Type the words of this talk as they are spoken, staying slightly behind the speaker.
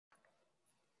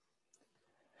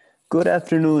Good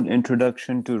afternoon.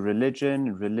 Introduction to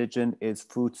religion. Religion is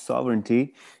food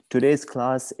sovereignty. Today's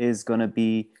class is going to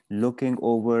be looking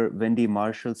over Wendy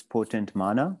Marshall's Potent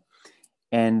Mana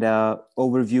and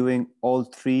overviewing all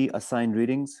three assigned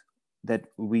readings that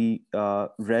we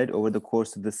read over the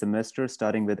course of the semester,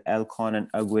 starting with Alcon and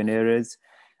Aguinere's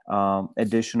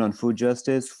edition on food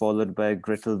justice, followed by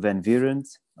Gretel Van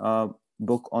Vieren's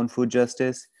book on food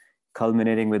justice,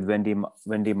 culminating with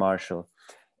Wendy Marshall.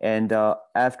 And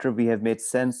after we have made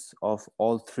sense of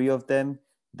all three of them,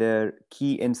 their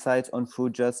key insights on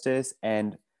food justice,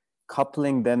 and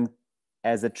coupling them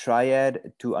as a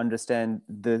triad to understand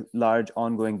the large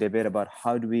ongoing debate about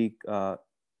how do we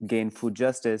gain food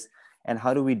justice and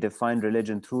how do we define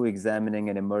religion through examining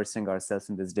and immersing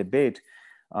ourselves in this debate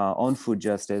on food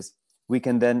justice, we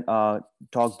can then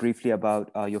talk briefly about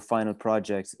your final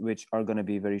projects, which are going to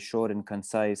be very short and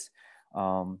concise.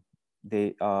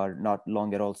 They are not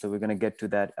long at all. So we're going to get to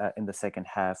that in the second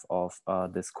half of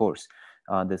this course,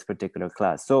 this particular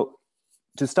class. So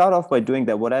to start off by doing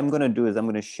that, what I'm going to do is I'm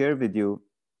going to share with you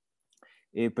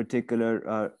a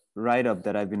particular write-up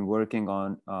that I've been working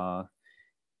on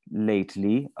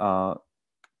lately.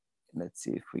 Let's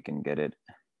see if we can get it.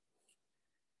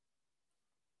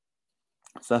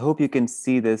 So I hope you can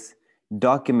see this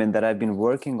document that I've been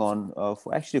working on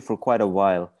for quite a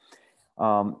while.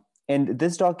 And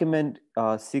this document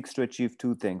seeks to achieve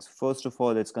two things. First of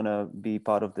all, it's going to be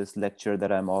part of this lecture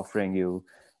that I'm offering you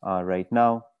right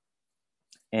now.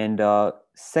 And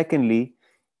secondly,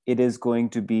 it is going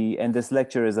to be, and this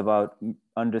lecture is about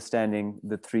understanding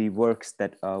the three works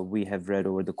that we have read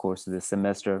over the course of this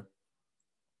semester.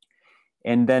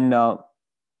 And then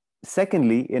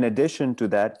secondly, in addition to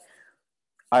that,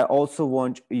 I also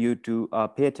want you to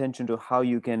pay attention to how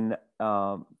you can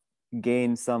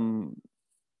gain some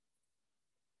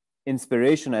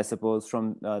inspiration, I suppose,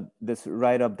 from this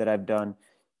write-up that I've done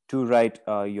to write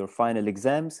your final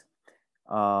exams.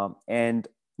 And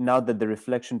now that the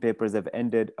reflection papers have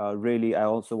ended, really, I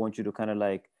also want you to kind of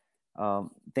like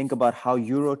think about how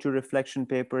you wrote your reflection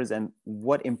papers and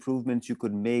what improvements you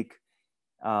could make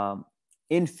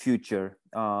in future,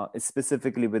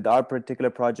 specifically with our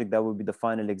particular project. That will be the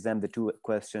final exam, the two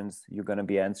questions you're going to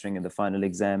be answering in the final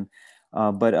exam.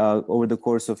 But over the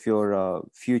course of your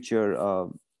future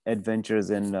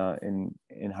adventures in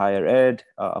higher ed,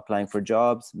 applying for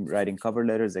jobs, writing cover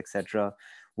letters, etc.,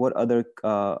 what other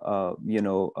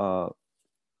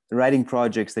writing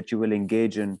projects that you will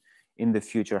engage in the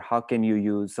future? How can you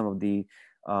use some of the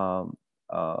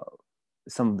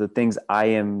things I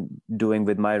am doing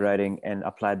with my writing and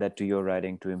apply that to your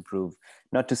writing to improve?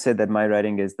 Not to say that my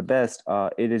writing is the best.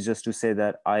 It is just to say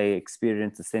that I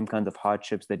experience the same kinds of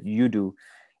hardships that you do,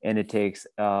 and it takes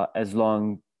as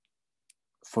long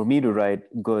for me to write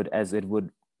good as it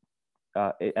would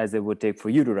take for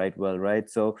you to write well, right?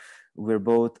 So we're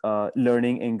both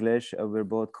learning English. We're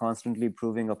both constantly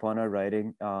improving upon our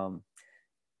writing.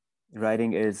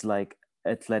 Writing is like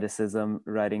athleticism.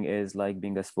 Writing is like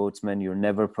being a sportsman. You're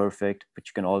never perfect, but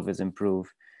you can always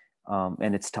improve.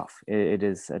 And it's tough. It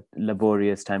is a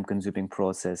laborious, time-consuming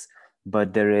process,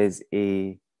 but there is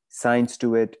a science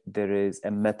to it. There is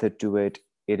a method to it.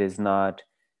 It is not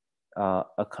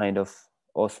a kind of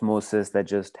osmosis that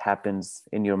just happens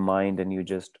in your mind and you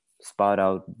just spout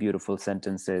out beautiful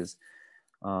sentences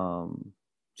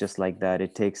just like that.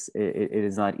 It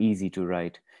is not easy to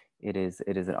write. It is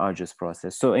an arduous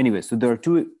process. So anyway, so there are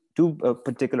two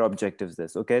particular objectives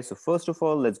this. Okay, so first of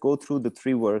all, let's go through the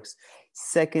three works.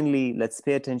 Secondly, let's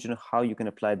pay attention to how you can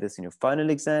apply this in your final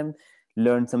exam,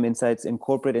 learn some insights,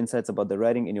 incorporate insights about the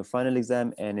writing in your final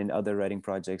exam and in other writing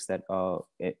projects that are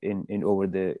in over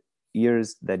the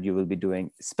years that you will be doing,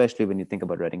 especially when you think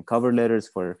about writing cover letters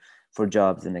for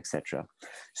jobs and etc.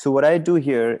 So what I do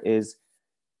here is,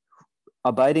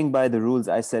 abiding by the rules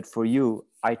I set for you,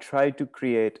 I try to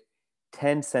create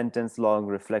 10-sentence long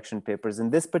reflection papers. In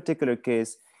this particular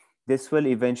case, this will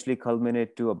eventually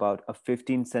culminate to about a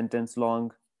 15-sentence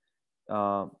long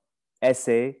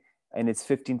essay, and it's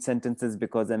 15 sentences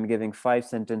because I'm giving 5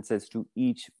 sentences to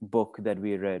each book that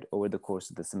we read over the course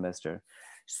of the semester.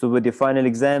 So with your final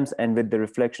exams and with the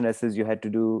reflection essays you had to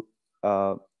do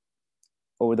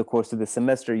over the course of the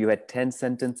semester, you had 10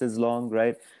 sentences long,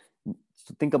 right?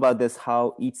 So think about this,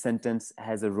 how each sentence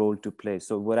has a role to play.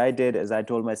 So what I did is I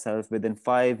told myself within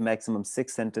 5, maximum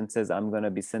 6 sentences, I'm going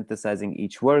to be synthesizing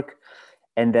each work.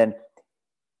 And then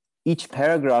each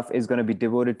paragraph is going to be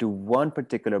devoted to one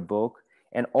particular book.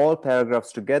 And all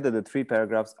paragraphs together, the 3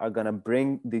 paragraphs, are going to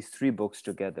bring these 3 books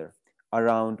together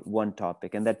around one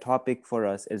topic. And that topic for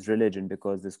us is religion,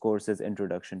 because this course is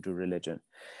Introduction to Religion.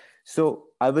 So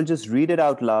I will just read it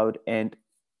out loud, and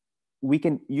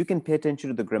you can pay attention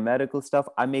to the grammatical stuff.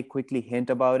 I may quickly hint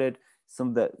about it, some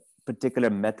of the particular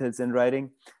methods in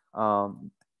writing.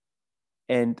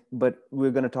 But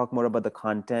we're going to talk more about the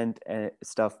content and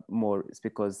stuff more. It's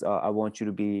because I want you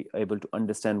to be able to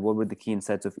understand what were the key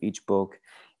insights of each book,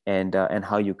 and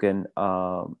how you can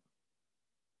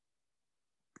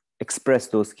express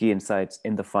those key insights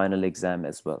in the final exam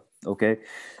as well. Okay,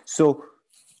 so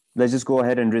let's just go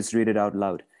ahead and just read it out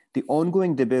loud. The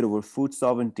ongoing debate over food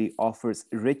sovereignty offers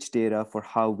rich data for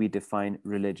how we define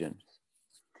religion.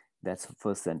 That's the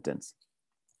first sentence.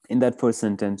 In that first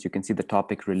sentence, you can see the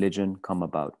topic religion come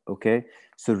about, okay?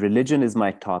 So religion is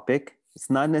my topic. It's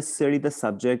not necessarily the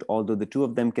subject, although the two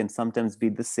of them can sometimes be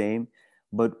the same,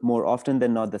 but more often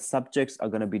than not, the subjects are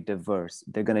going to be diverse.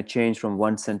 They're going to change from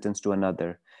one sentence to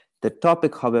another. The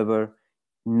topic, however,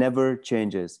 never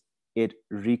changes. It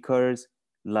recurs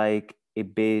like a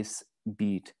bass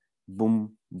beat.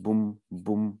 Boom, boom,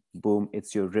 boom, boom.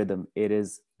 It's your rhythm. It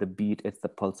is the beat. It's the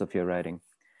pulse of your writing.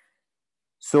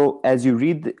 So as you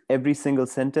read every single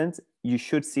sentence, you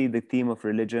should see the theme of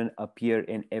religion appear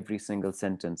in every single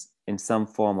sentence in some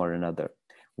form or another,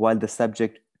 while the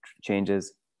subject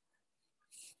changes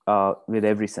with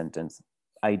every sentence,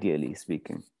 ideally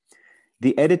speaking.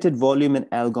 The edited volume in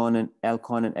Alcon and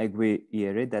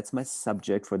Aguirre, that's my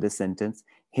subject for this sentence,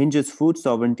 hinges food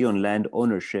sovereignty on land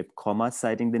ownership, comma,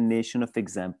 citing the nation of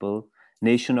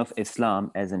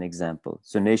Islam as an example.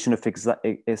 So nation of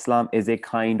Islam is a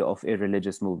kind of a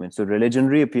religious movement. So religion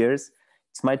reappears,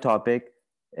 it's my topic,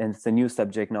 and it's a new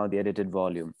subject now, the edited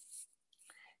volume.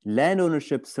 Land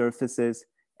ownership surfaces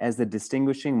as the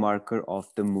distinguishing marker of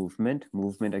the movement.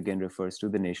 Movement again refers to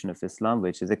the Nation of Islam,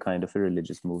 which is a kind of a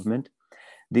religious movement.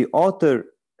 The author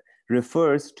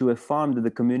refers to a farm that the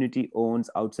community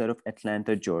owns outside of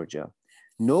Atlanta, Georgia.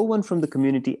 No one from the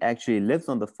community actually lives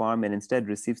on the farm and instead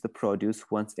receives the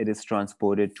produce once it is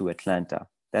transported to Atlanta.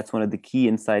 That's one of the key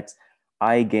insights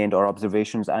I gained, or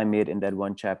observations I made in that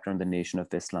one chapter on the Nation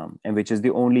of Islam, and which is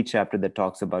the only chapter that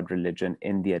talks about religion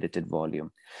in the edited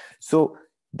volume. So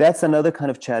that's another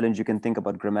kind of challenge you can think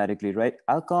about grammatically, right?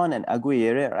 Alcon and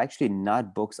Aguirre are actually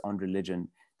not books on religion.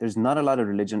 There's not a lot of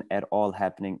religion at all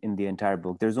happening in the entire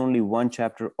book. There's only one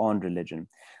chapter on religion.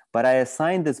 But I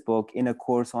assigned this book in a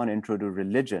course on Intro to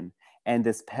Religion, and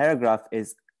this paragraph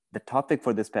is, the topic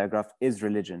for this paragraph is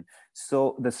religion.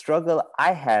 So the struggle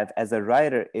I have as a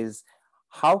writer is,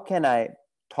 how can I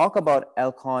talk about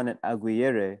Alcon and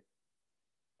Aguirre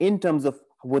in terms of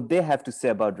what they have to say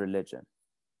about religion?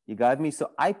 You got me?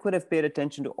 So I could have paid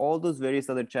attention to all those various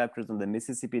other chapters on the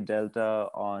Mississippi Delta,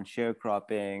 on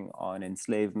sharecropping, on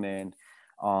enslavement,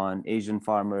 on Asian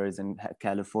farmers in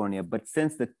California. But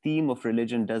since the theme of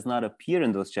religion does not appear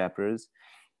in those chapters,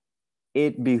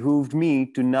 it behooved me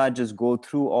to not just go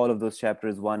through all of those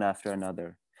chapters one after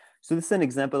another. So this is an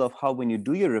example of how when you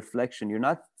do your reflection, you're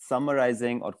not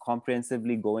summarizing or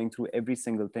comprehensively going through every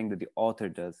single thing that the author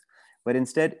does, but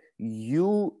instead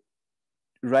you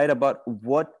write about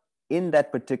what in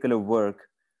that particular work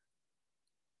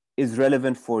is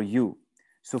relevant for you.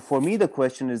 So for me, the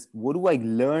question is, what do I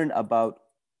learn about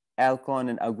Alcon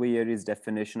and Aguirre's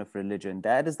definition of religion?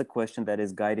 That is the question that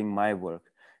is guiding my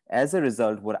work. As a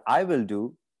result, what I will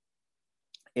do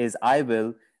is I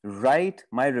will write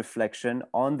my reflection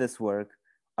on this work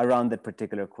around that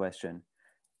particular question.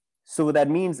 So what that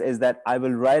means is that I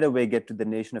will right away get to the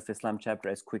Nation of Islam chapter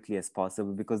as quickly as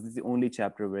possible, because this is the only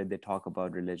chapter where they talk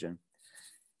about religion.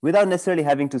 Without necessarily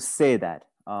having to say that,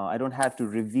 I don't have to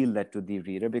reveal that to the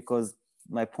reader, because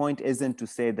my point isn't to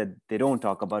say that they don't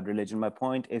talk about religion. My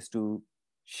point is to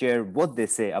share what they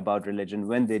say about religion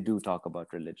when they do talk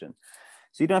about religion.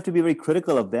 So you don't have to be very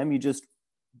critical of them. You just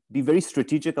be very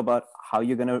strategic about how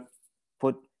you're going to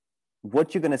put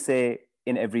what you're going to say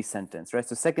in every sentence, right?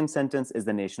 So second sentence is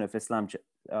the Nation of Islam.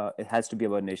 It has to be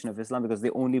about Nation of Islam because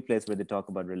the only place where they talk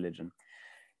about religion.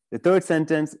 The third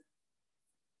sentence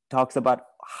talks about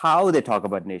how they talk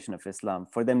about Nation of Islam.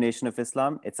 For them, Nation of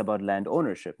Islam, it's about land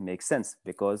ownership. Makes sense,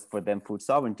 because for them, food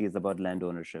sovereignty is about land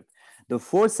ownership. The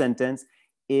fourth sentence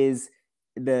is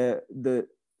the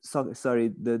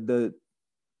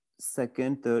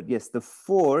second, third, yes, the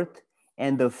fourth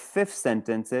and the fifth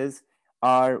sentences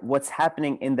are what's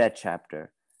happening in that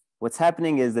chapter. What's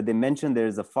happening is that they mention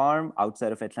there's a farm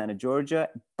outside of Atlanta, Georgia,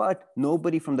 but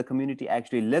nobody from the community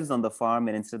actually lives on the farm,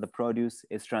 and instead the produce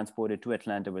is transported to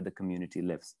Atlanta where the community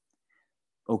lives.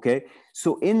 Okay,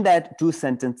 so in that two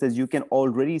sentences, you can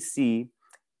already see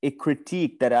a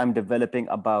critique that I'm developing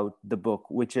about the book,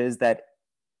 which is that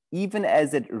even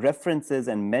as it references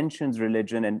and mentions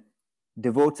religion and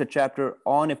devotes a chapter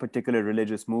on a particular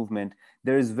religious movement,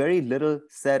 there is very little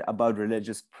said about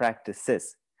religious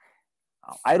practices.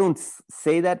 I don't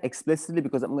say that explicitly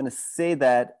because I'm going to say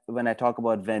that when I talk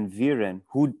about Van Vieren,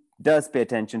 who does pay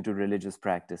attention to religious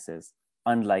practices,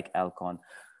 unlike Alcon.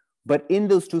 But in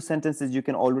those two sentences, you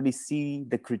can already see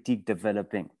the critique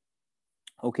developing.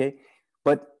 Okay.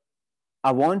 But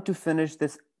I want to finish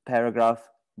this paragraph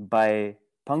by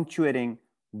punctuating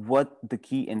what the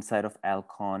key insight of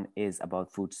Alcon is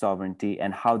about food sovereignty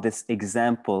and how this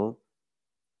example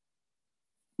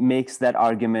makes that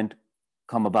argument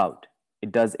come about.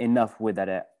 It does enough with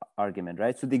that argument,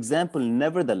 right? So the example,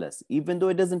 nevertheless, even though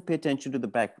it doesn't pay attention to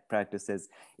the practices,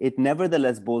 it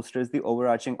nevertheless bolsters the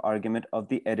overarching argument of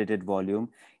the edited volume,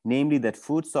 namely that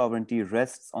food sovereignty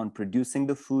rests on producing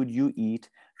the food you eat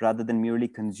rather than merely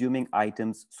consuming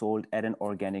items sold at an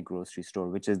organic grocery store,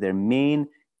 which is their main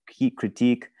key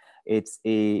critique. It's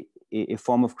a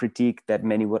form of critique that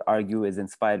many would argue is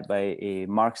inspired by a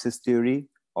Marxist theory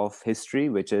of history,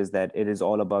 which is that it is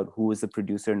all about who is the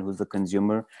producer and who's the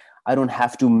consumer. I don't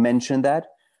have to mention that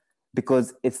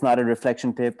because it's not a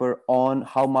reflection paper on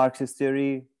how Marxist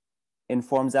theory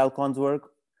informs Alcon's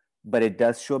work, but it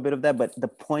does show a bit of that. But the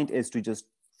point is to just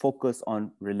focus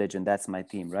on religion. That's my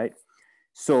theme, right?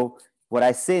 So what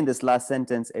I say in this last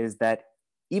sentence is that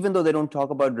even though they don't talk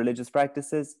about religious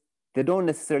practices, they don't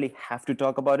necessarily have to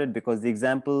talk about it because the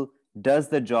example does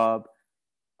the job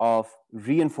of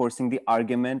reinforcing the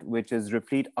argument, which is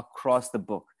replete across the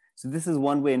book. So this is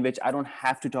one way in which I don't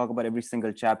have to talk about every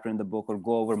single chapter in the book or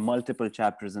go over multiple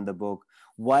chapters in the book,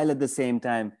 while at the same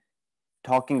time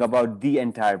talking about the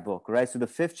entire book, right? So the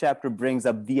 5th chapter brings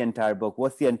up the entire book.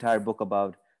 What's the entire book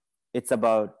about? It's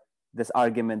about this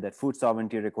argument that food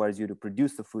sovereignty requires you to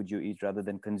produce the food you eat rather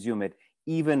than consume it,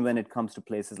 even when it comes to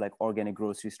places like organic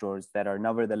grocery stores that are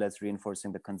nevertheless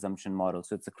reinforcing the consumption model.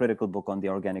 So it's a critical book on the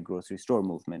organic grocery store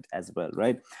movement as well,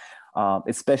 right?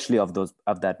 Especially of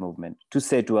that movement, to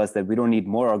say to us that we don't need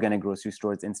more organic grocery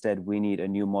stores. Instead, we need a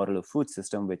new model of food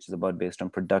system, which is about based on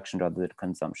production rather than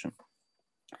consumption.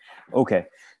 Okay,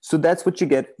 so that's what you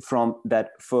get from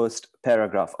that first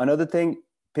paragraph. Another thing,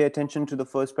 pay attention to the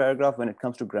first paragraph when it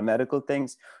comes to grammatical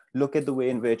things. Look at the way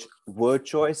in which word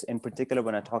choice, in particular,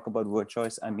 when I talk about word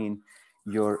choice, I mean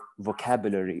your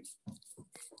vocabulary.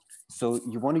 So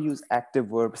you want to use active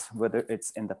verbs, whether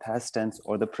it's in the past tense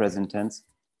or the present tense.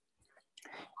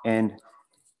 And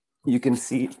you can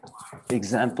see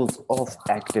examples of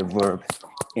active verbs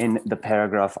in the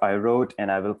paragraph I wrote,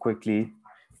 and I will quickly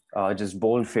just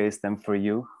boldface them for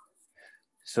you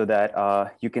so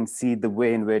that you can see the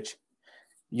way in which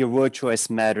your word choice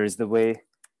matters, the way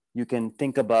you can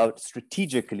think about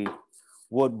strategically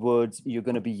what words you're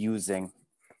going to be using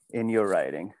in your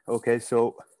writing. Okay,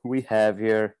 so we have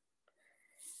here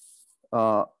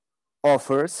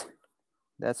offers.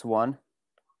 That's one.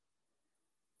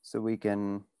 So we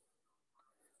can,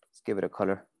 let's give it a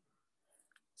color.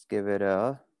 Let's give it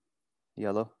a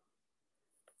yellow.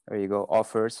 There you go,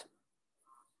 offers,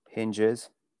 hinges.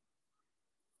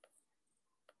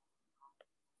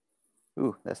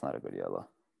 Ooh, that's not a good yellow.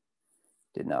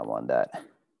 Did not want that.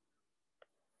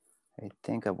 I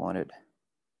think I wanted,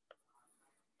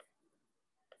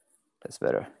 that's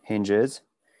better. Hinges,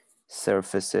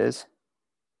 surfaces,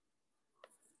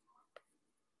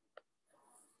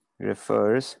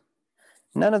 refers.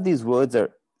 None of these words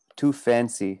are too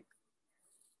fancy.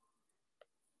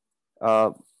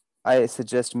 I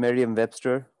suggest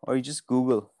Merriam-Webster, or you just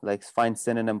Google, like find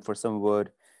synonym for some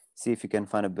word, see if you can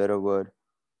find a better word.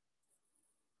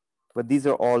 But these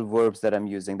are all verbs that I'm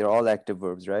using. They're all active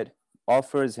verbs, right?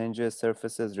 Offers, hinges,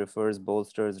 surfaces, refers,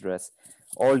 bolsters, rests,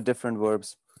 all different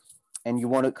verbs. And you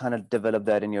want to kind of develop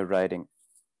that in your writing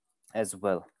as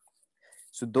well.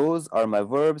 So those are my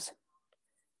verbs,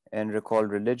 and recall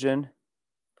religion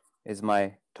is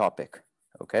my topic,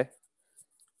 okay?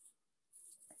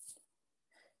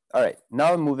 All right,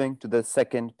 now I'm moving to the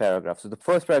second paragraph. So the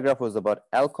first paragraph was about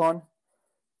Alcon,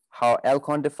 how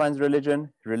Alcon defines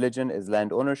religion. Religion is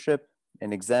land ownership,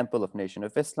 an example of Nation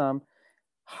of Islam.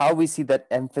 How we see that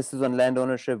emphasis on land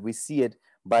ownership, we see it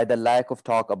by the lack of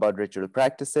talk about ritual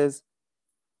practices.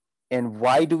 And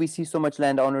why do we see so much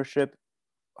land ownership?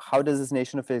 How does this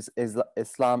Nation of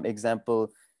Islam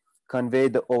example convey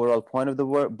the overall point of the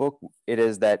book? It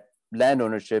is that land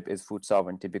ownership is food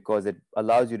sovereignty because it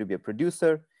allows you to be a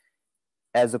producer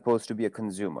as opposed to be a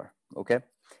consumer, okay?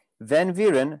 Van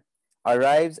Vieren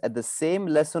arrives at the same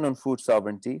lesson on food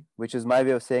sovereignty, which is my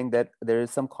way of saying that there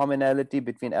is some commonality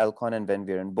between Alcon and Van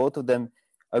Vieren. Both of them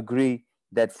agree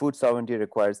that food sovereignty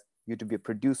requires you to be a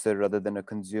producer rather than a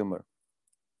consumer.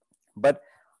 But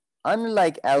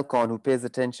unlike Alcon, who pays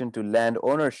attention to land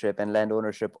ownership and land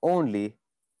ownership only,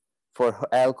 for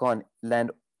Alcon,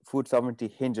 food sovereignty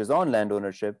hinges on land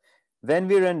ownership. Van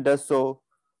Buren does so,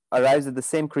 arrives at the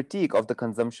same critique of the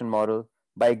consumption model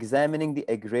by examining the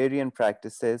agrarian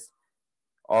practices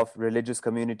of religious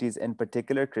communities, in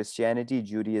particular Christianity,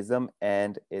 Judaism,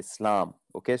 and Islam.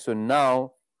 Okay, so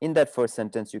now in that first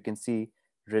sentence, you can see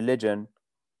religion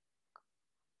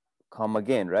come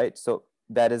again, right? So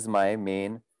that is my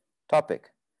main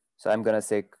topic. So I'm going to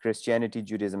say Christianity,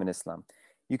 Judaism, and Islam.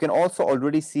 You can also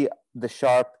already see the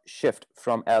sharp shift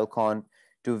from Alcon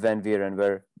to Van Buren,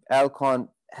 where Alcon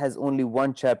has only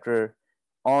one chapter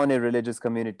on a religious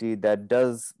community that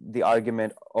does the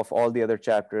argument of all the other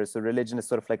chapters. So religion is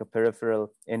sort of like a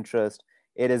peripheral interest.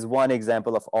 It is one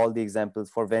example of all the examples.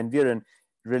 For Van Buren,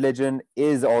 religion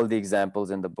is all the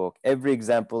examples in the book. Every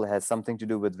example has something to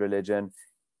do with religion,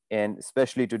 and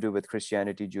especially to do with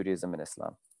Christianity, Judaism, and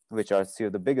Islam, which are two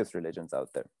of the biggest religions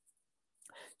out there.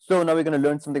 So now we're going to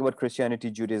learn something about Christianity,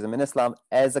 Judaism, and Islam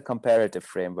as a comparative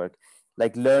framework,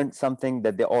 like learn something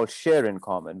that they all share in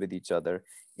common with each other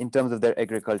in terms of their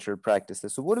agricultural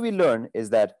practices. So what do we learn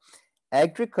is that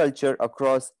agriculture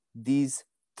across these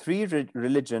three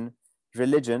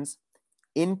religions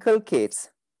inculcates,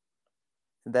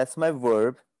 that's my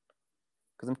verb,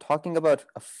 because I'm talking about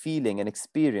a feeling, an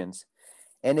experience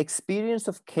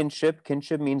of kinship.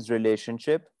 Kinship means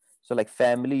relationship. So like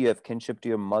family, you have kinship to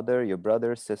your mother, your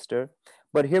brother, sister.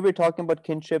 But here we're talking about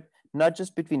kinship, not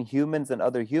just between humans and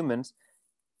other humans,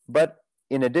 but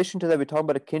in addition to that, we're talking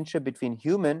about a kinship between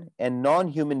human and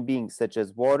non-human beings, such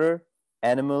as water,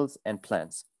 animals, and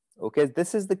plants. Okay,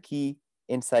 this is the key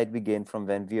insight we gain from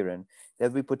Van Buren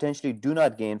that we potentially do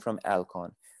not gain from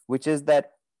Alcon, which is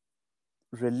that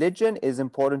religion is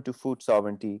important to food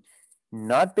sovereignty,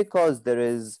 not because there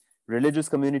is religious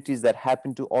communities that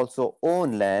happen to also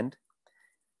own land,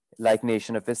 like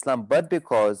Nation of Islam, but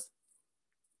because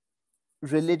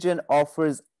religion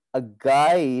offers a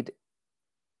guide,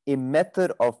 a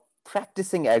method of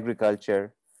practicing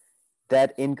agriculture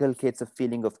that inculcates a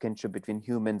feeling of kinship between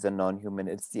humans and non-human.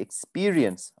 It's the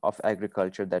experience of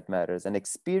agriculture that matters, an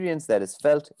experience that is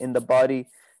felt in the body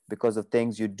because of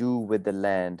things you do with the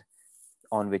land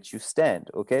on which you stand.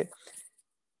 Okay,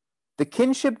 the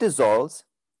kinship dissolves.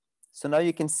 So now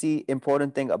you can see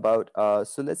important thing about,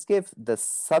 so let's give the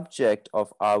subject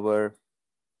of our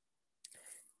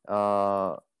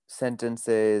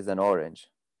sentences an orange.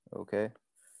 Okay,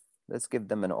 let's give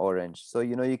them an orange. So,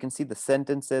 you can see the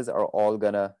sentences are all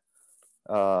gonna,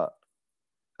 the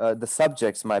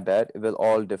subjects, my bad, will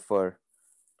all differ.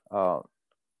 And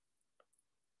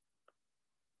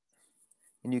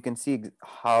you can see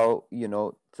how,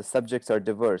 the subjects are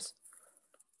diverse.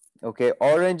 Okay,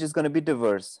 orange is gonna be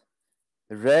diverse.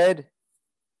 Red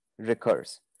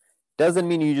recurs. Doesn't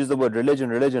mean you use the word religion,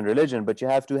 religion, religion, but you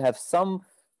have to have some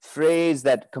phrase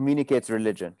that communicates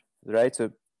religion, right?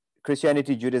 So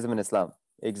Christianity, Judaism, and Islam,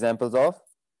 examples of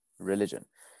religion.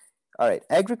 All right,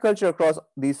 agriculture across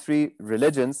these three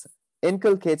religions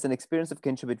inculcates an experience of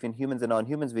kinship between humans and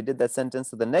non-humans. We did that sentence.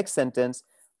 So the next sentence,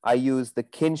 I use the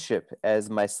kinship as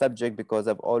my subject because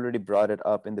I've already brought it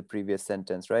up in the previous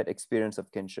sentence, right? Experience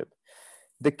of kinship.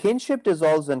 The kinship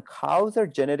dissolves when cows are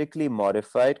genetically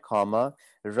modified, comma,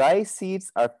 rice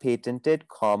seeds are patented,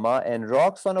 comma, and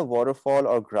rocks on a waterfall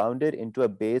are grounded into a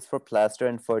base for plaster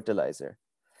and fertilizer.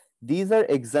 These are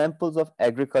examples of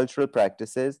agricultural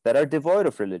practices that are devoid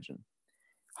of religion.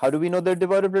 How do we know they're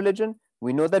devoid of religion?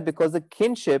 We know that because the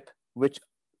kinship, which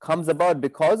comes about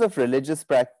because of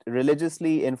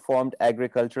religiously informed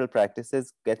agricultural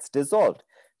practices, gets dissolved.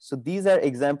 So these are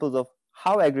examples of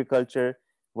how agriculture,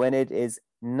 when it is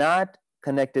not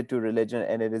connected to religion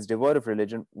and it is devoid of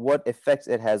religion, what effects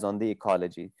it has on the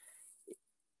ecology.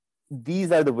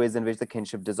 These are the ways in which the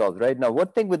kinship dissolves, right? Now, one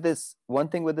thing with this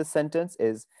sentence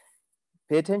is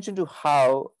pay attention to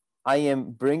how I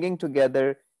am bringing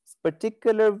together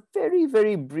particular, very,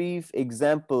 very brief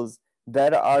examples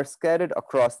that are scattered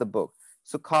across the book.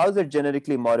 So cows are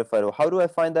genetically modified. How do I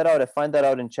find that out? I find that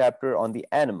out in chapter on the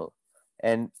animal.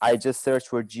 And I just search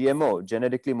for GMO,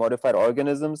 genetically modified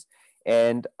organisms,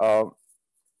 and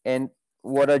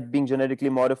what are being genetically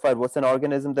modified? What's an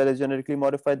organism that is genetically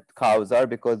modified? Cows are,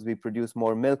 because we produce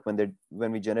more milk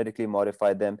when we genetically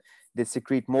modify them. They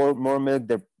secrete more milk.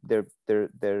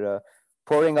 They're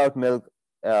pouring out milk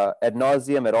ad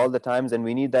nauseum at all the times, and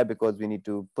we need that because we need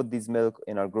to put these milk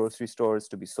in our grocery stores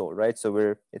to be sold, right?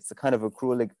 So it's a kind of a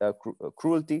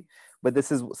cruelty, but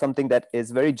this is something that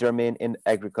is very germane in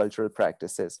agricultural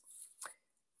practices.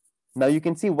 Now you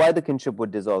can see why the kinship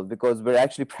would dissolve, because we're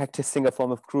actually practicing a form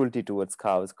of cruelty towards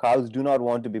cows. Cows do not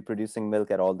want to be producing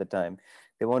milk at all the time.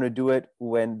 They want to do it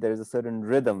when there's a certain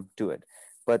rhythm to it.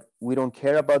 but we don't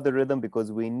care about the rhythm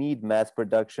because we need mass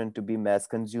production to be mass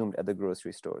consumed at the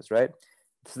grocery stores, right?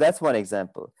 So that's one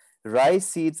example. Rice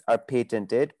seeds are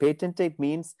patented. Patented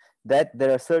means that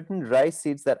there are certain rice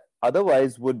seeds that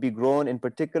otherwise would be grown in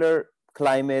particular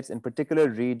climates, in particular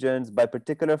regions, by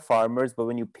particular farmers. But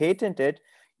when you patent it,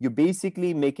 you're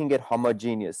basically making it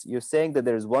homogeneous. You're saying that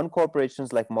there is one corporation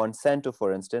like Monsanto,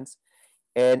 for instance,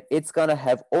 and it's going to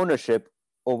have ownership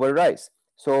over rice.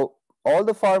 So all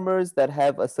the farmers that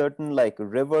have a certain like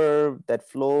river that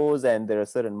flows and there are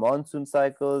certain monsoon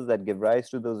cycles that give rise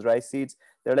to those rice seeds,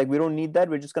 they're like, we don't need that.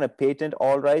 We're just going to patent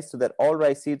all rice so that all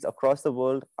rice seeds across the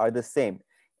world are the same.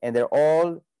 And they're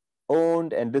all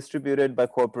owned and distributed by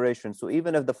corporations. So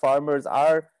even if the farmers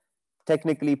are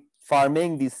technically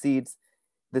farming these seeds,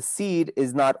 the seed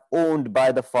is not owned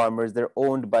by the farmers, they're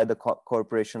owned by the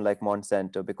corporation like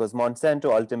Monsanto, because Monsanto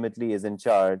ultimately is in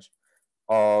charge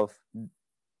of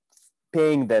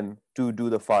paying them to do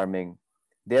the farming.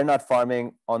 They're not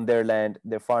farming on their land,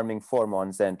 they're farming for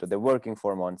Monsanto, they're working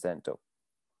for Monsanto.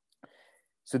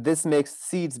 So this makes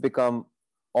seeds become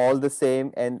all the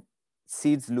same and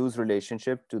seeds lose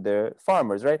relationship to their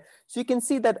farmers, right? So you can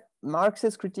see that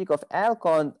Marx's critique of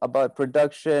Alcon about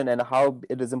production and how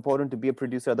it is important to be a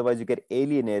producer, otherwise you get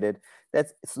alienated.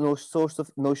 That's no source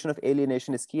of notion of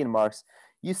alienation is key in Marx.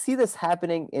 You see this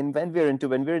happening in Van Vieren too.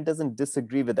 Van Vieren doesn't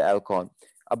disagree with Alcon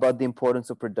about the importance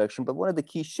of production, but one of the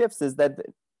key shifts is that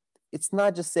it's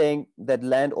not just saying that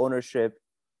land ownership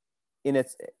in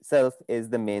itself is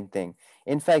the main thing.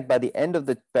 In fact, by the end of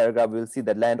the paragraph, we'll see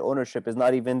that land ownership is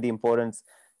not even the importance,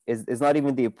 is not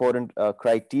even the important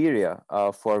criteria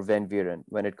for Van Vieren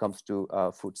when it comes to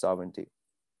food sovereignty.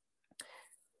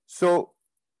 So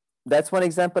that's one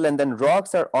example. And then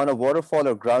rocks are on a waterfall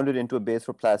or grounded into a base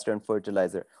for plaster and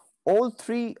fertilizer. All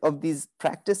three of these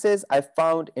practices I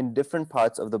found in different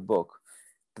parts of the book.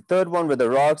 The third one with the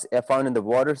rocks I found in the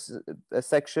water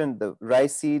section, the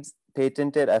rice seeds,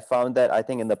 patented. I found that I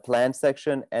think in the plant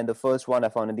section, and the first one I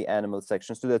found in the animal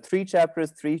section. So the three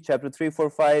chapters, chapter 3, 4,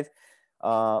 5,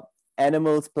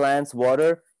 animals, plants,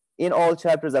 water. In all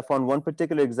chapters, I found one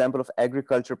particular example of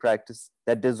agriculture practice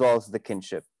that dissolves the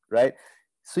kinship, right?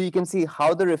 So you can see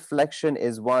how the reflection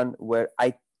is one where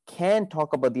I can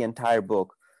talk about the entire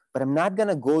book, but I'm not going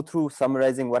to go through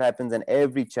summarizing what happens in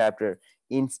every chapter.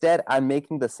 Instead, I'm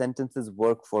making the sentences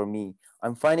work for me.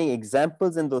 I'm finding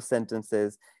examples in those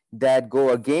sentences that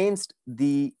go against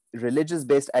the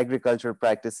religious-based agricultural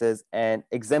practices and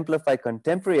exemplify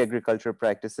contemporary agricultural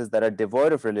practices that are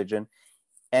devoid of religion.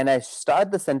 And I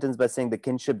start the sentence by saying the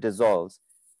kinship dissolves,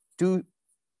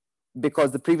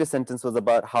 because the previous sentence was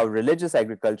about how religious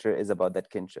agriculture is about that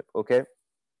kinship, okay?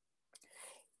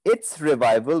 Its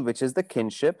revival, which is the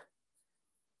kinship.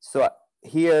 So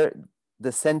here,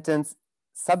 the sentence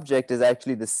subject is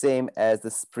actually the same as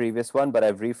this previous one, but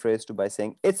I've rephrased it by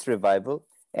saying its revival.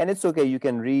 And it's okay, you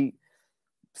can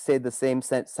say the same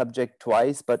subject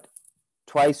twice, but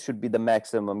twice should be the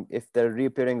maximum. If they're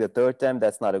reappearing the third time,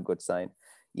 that's not a good sign.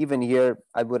 Even here,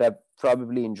 I would have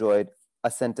probably enjoyed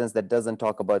a sentence that doesn't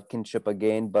talk about kinship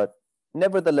again, but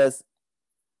nevertheless,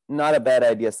 not a bad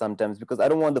idea sometimes, because I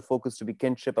don't want the focus to be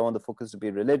kinship, I want the focus to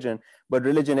be religion, but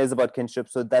religion is about kinship,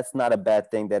 so that's not a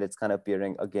bad thing that it's kind of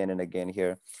appearing again and again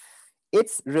here.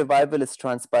 Its revival is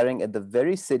transpiring at the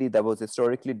very city that was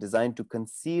historically designed to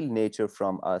conceal nature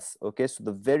from us. Okay, so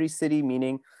the very city,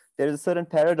 meaning there is a certain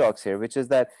paradox here, which is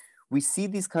that we see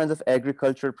these kinds of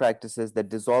agricultural practices that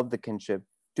dissolve the kinship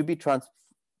to be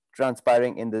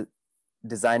transpiring in the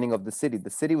designing of the city. The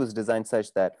city was designed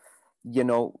such that, you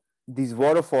know, these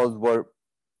waterfalls were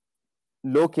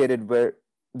located where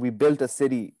we built a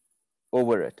city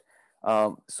over it.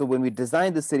 So when we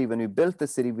designed the city, when we built the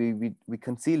city, we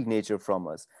concealed nature from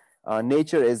us.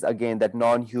 Nature is, again, that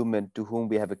non-human to whom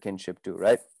we have a kinship to,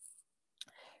 right?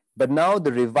 But now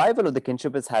the revival of the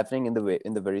kinship is happening in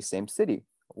the very same city.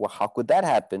 Well, how could that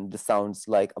happen? This sounds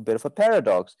like a bit of a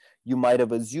paradox. You might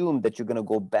have assumed that you're going to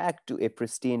go back to a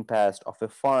pristine past of a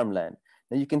farmland.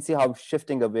 Now you can see how I'm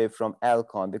shifting away from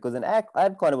Alcon, because in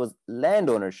Alcon it was land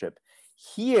ownership.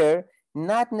 Here,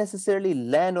 not necessarily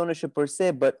land ownership per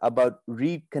se, but about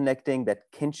reconnecting that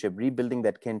kinship, rebuilding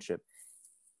that kinship.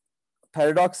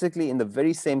 Paradoxically, in the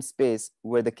very same space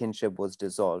where the kinship was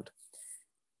dissolved.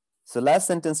 So last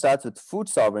sentence starts with food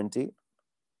sovereignty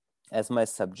as my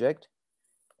subject.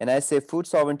 And I say food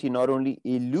sovereignty not only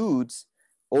eludes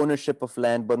ownership of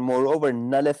land, but moreover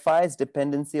nullifies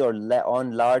dependency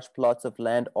on large plots of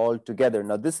land altogether.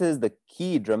 Now, this is the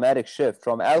key dramatic shift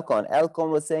from Alcon. Alcon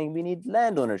was saying we need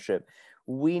land ownership,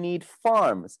 we need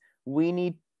farms, we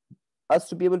need us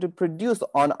to be able to produce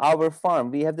on our farm.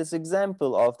 We have this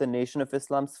example of the Nation of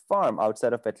Islam's farm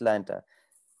outside of Atlanta.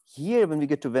 Here, when we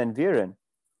get to Van Buren,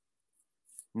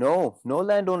 no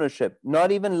land ownership,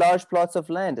 not even large plots of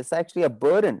land. It's actually a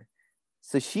burden.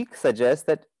 So she suggests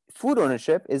that food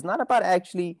ownership is not about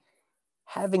actually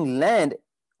having land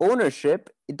ownership.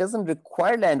 It doesn't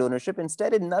require land ownership.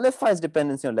 Instead, it nullifies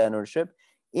dependency on land ownership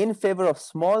in favor of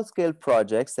small-scale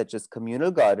projects such as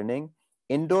communal gardening,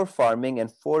 indoor farming,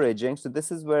 and foraging. So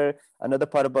this is where another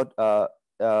part about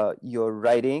your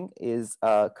writing is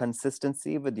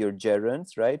consistency with your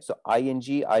gerunds, right? So ing,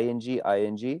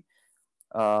 ing,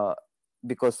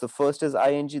 because the first is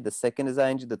ing, the second is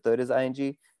ing, the third is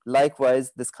ing.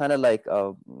 Likewise, this kind of like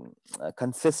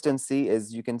consistency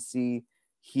is, you can see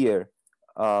here,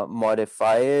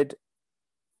 modified,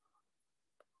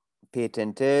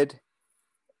 patented,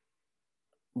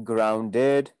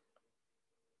 grounded.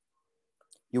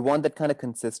 You want that kind of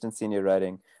consistency in your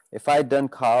writing. If I'd done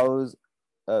cows,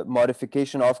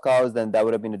 modification of cows, then that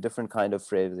would have been a different kind of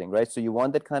phrasing, right? So you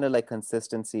want that kind of like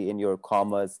consistency in your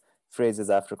commas, phrases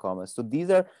after commas. So these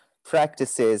are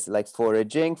practices like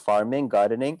foraging, farming,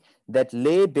 gardening that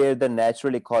lay bare the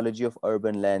natural ecology of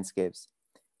urban landscapes.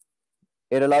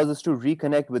 It allows us to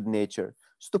reconnect with nature.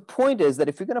 So the point is that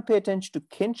if you're going to pay attention to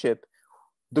kinship,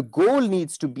 the goal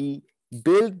needs to be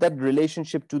build that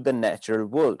relationship to the natural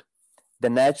world. The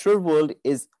natural world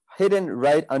is hidden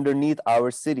right underneath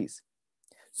our cities.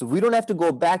 So we don't have to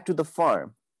go back to the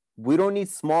farm. We don't need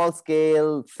small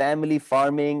scale family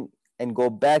farming and go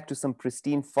back to some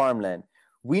pristine farmland.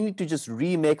 We need to just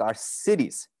remake our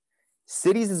cities.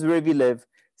 Cities is where we live.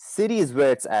 City is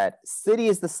where it's at. City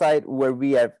is the site where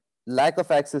we have lack of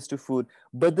access to food,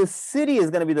 but the city is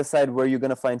going to be the site where you're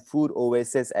going to find food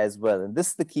oasis as well. And this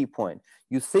is the key point.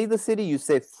 You say the city, you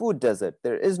say food desert.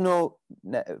 There is no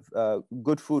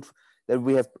good food that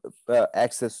we have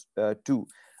access to.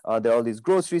 There are all these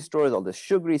grocery stores, all this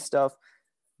sugary stuff.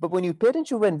 But when you pay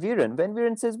attention to Van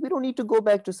Buren says we don't need to go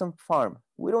back to some farm.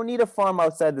 We don't need a farm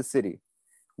outside the city.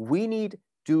 We need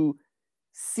to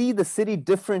see the city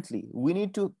differently. We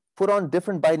need to put on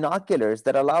different binoculars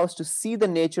that allow us to see the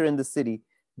nature in the city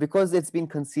because it's been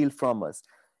concealed from us.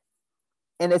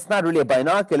 And it's not really a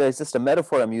binocular, it's just a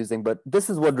metaphor I'm using, but this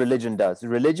is what religion does.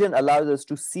 Religion allows us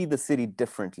to see the city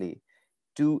differently,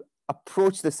 to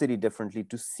approach the city differently,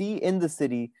 to see in the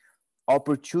city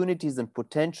opportunities and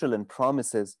potential and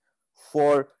promises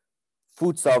for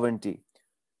food sovereignty.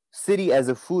 City as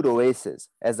a food oasis,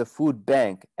 as a food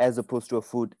bank, as opposed to a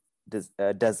food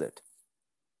desert.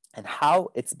 And how?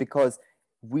 It's because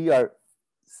the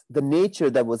nature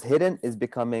that was hidden is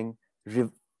becoming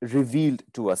revealed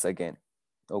to us again.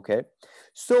 Okay,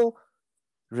 so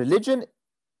religion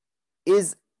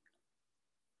is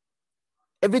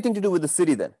everything to do with the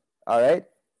city then. All right,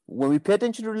 when we pay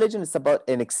attention to religion, it's about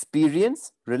an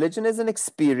experience. Religion is an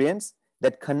experience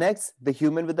that connects the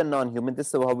human with the non-human.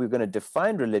 This is how we're going to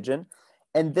define religion.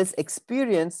 And this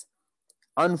experience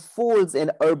unfolds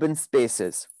in urban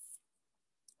spaces.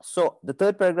 So the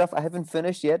third paragraph I haven't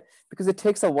finished yet because it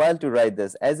takes a while to write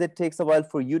this, as it takes a while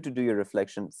for you to do your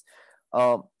reflections.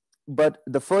 But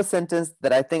the first sentence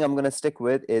that I think I'm going to stick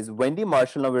with is Wendy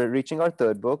Marshall. Now we're reaching our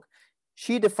third book.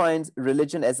 She defines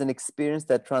religion as an experience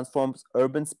that transforms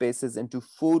urban spaces into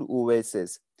food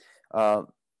oases.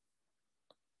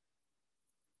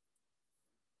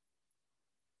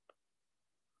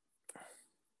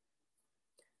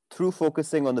 Through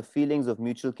focusing on the feelings of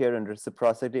mutual care and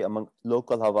reciprocity among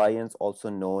local Hawaiians, also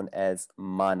known as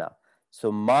mana.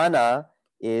 So mana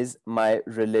is my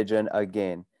religion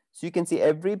again. So you can see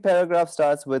every paragraph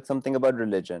starts with something about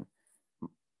religion.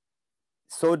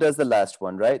 So does the last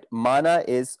one, right? Mana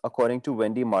is, according to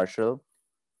Wendy Marshall,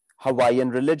 Hawaiian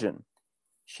religion.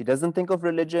 She doesn't think of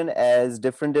religion as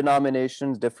different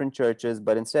denominations, different churches,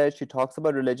 but instead she talks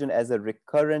about religion as a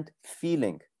recurrent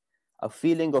feeling, a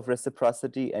feeling of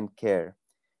reciprocity and care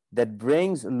that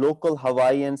brings local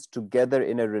Hawaiians together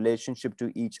in a relationship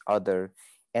to each other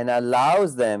and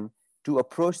allows them to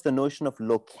approach the notion of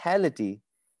locality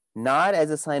not as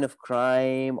a sign of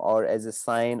crime or as a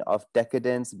sign of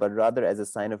decadence, but rather as a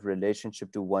sign of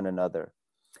relationship to one another.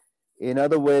 In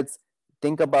other words,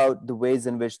 think about the ways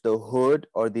in which the hood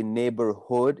or the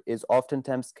neighborhood is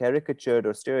oftentimes caricatured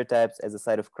or stereotyped as a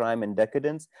site of crime and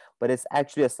decadence, but it's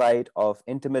actually a site of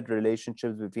intimate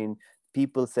relationships between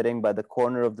people sitting by the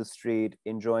corner of the street,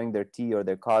 enjoying their tea or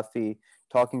their coffee,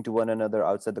 talking to one another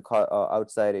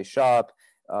outside a shop,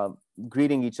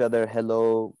 greeting each other,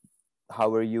 hello,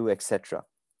 how are you, etc.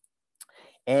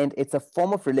 And it's a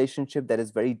form of relationship that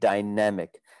is very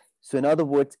dynamic. So in other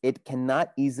words, it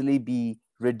cannot easily be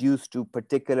reduced to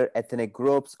particular ethnic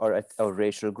groups or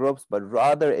racial groups, but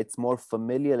rather it's more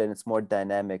familial and it's more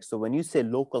dynamic. So when you say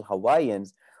local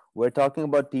Hawaiians, we're talking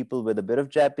about people with a bit of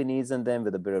Japanese in them,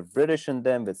 with a bit of British in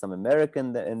them, with some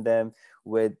American in them,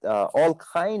 with all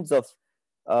kinds of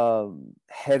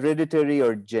hereditary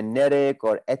or genetic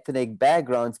or ethnic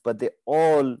backgrounds, but they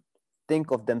all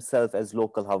think of themselves as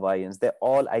local Hawaiians. They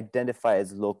all identify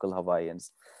as local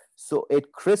Hawaiians. So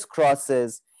it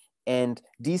crisscrosses and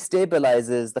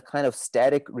destabilizes the kind of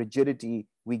static rigidity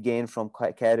we gain from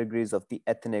categories of the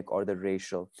ethnic or the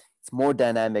racial. It's more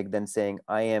dynamic than saying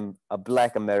I am a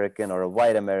Black American or a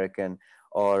white American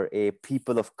or a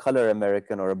people of color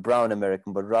American or a brown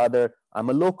American, but rather I'm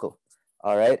a local.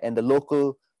 All right. And the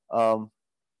local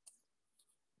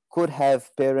could have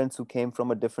parents who came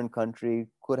from a different country,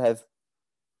 could have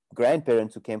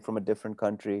grandparents who came from a different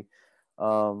country,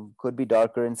 could be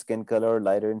darker in skin color,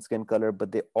 lighter in skin color,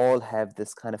 but they all have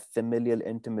this kind of familial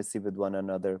intimacy with one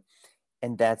another.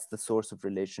 And that's the source of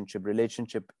relationship.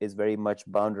 Relationship is very much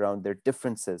bound around their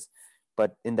differences,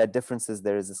 but in that differences,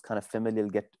 there is this kind of familial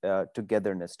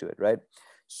togetherness to it, right?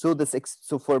 So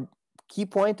so for key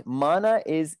point, mana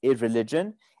is a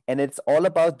religion, and it's all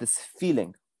about this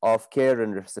feeling of care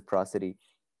and reciprocity.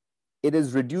 It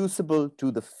is reducible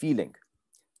to the feeling,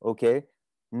 okay,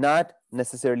 not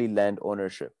necessarily land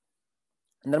ownership.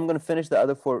 And then I'm going to finish the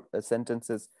other four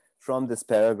sentences from this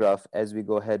paragraph as we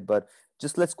go ahead, but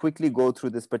just let's quickly go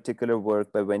through this particular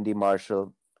work by Wendy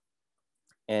Marshall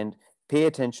and pay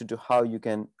attention to how you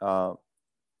can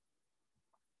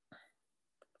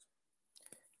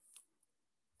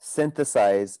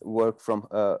synthesize work from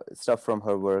stuff from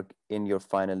her work in your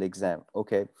final exam.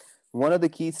 Okay, one of the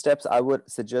key steps I would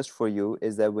suggest for you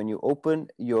is that when you open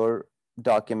your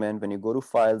document, when you go to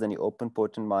files and you open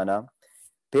Potent Mana,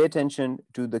 pay attention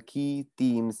to the key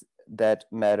themes that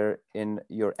matter in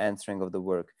your answering of the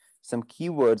work. Some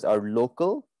keywords are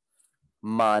local,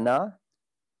 mana,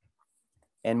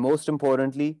 and most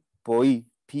importantly, poi,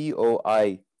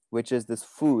 P-O-I, which is this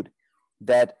food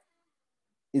that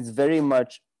is very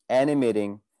much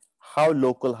animating how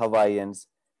local Hawaiians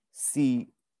see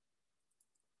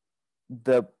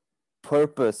the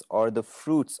purpose or the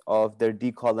fruits of their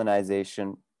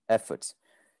decolonization efforts.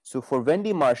 So for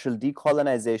Wendy Marshall,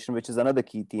 decolonization, which is another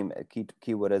key theme,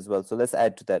 keyword as well. So let's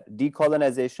add to that.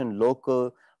 Decolonization,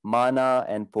 local, mana,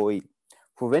 and poi.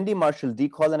 For Wendy Marshall,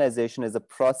 decolonization is a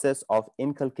process of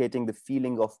inculcating the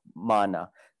feeling of mana,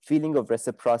 feeling of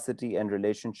reciprocity and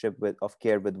relationship of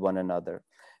care with one another.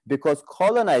 Because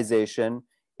colonization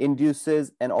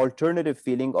induces an alternative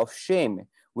feeling of shame,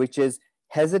 which is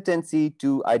hesitancy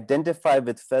to identify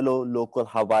with fellow local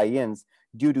Hawaiians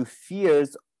due to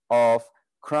fears of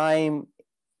crime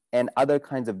and other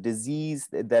kinds of disease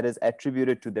that is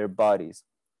attributed to their bodies.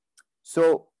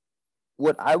 So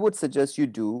what I would suggest you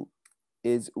do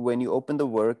is when you open the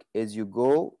work is you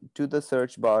go to the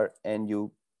search bar and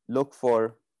you look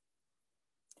for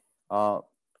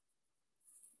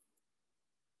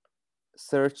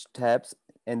search tabs,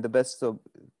 and the best, so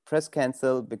press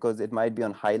cancel because it might be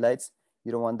on highlights.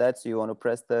 You don't want that, so you want to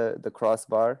press the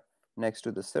crossbar next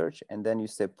to the search, and then you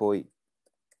say poi.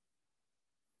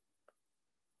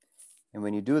 And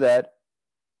when you do that,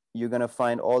 you're going to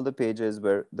find all the pages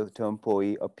where the term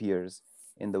poi appears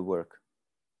in the work.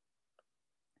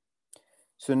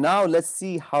 So now let's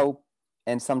see how,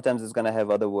 and sometimes it's going to have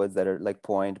other words that are like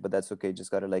point, but that's okay.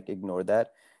 Just got to like ignore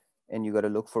that. And you got to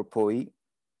look for poi.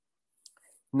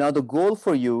 Now the goal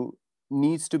for you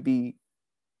needs to be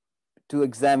to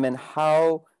examine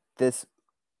how this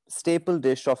staple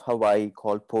dish of Hawaii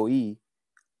called poi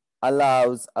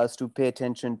allows us to pay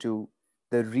attention to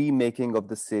the remaking of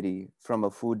the city from a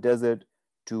food desert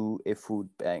to a food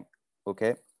bank,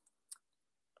 okay?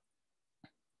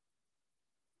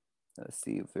 Let's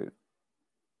see if we're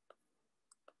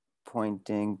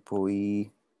pointing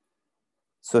poi.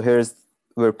 So here's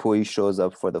where poi shows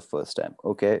up for the first time,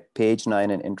 okay? Page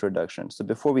 9 and introduction. So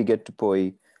before we get to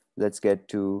poi, let's get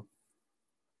to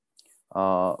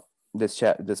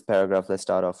this paragraph. Let's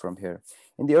start off from here.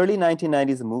 In the early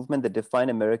 1990s, a movement that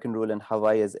defined American rule in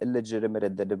Hawaii as illegitimate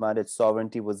and that demanded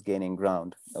sovereignty was gaining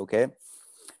ground, okay?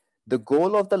 The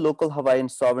goal of the local Hawaiian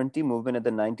sovereignty movement in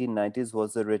the 1990s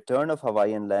was the return of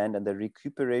Hawaiian land and the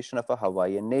recuperation of a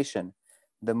Hawaiian nation.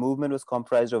 The movement was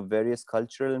comprised of various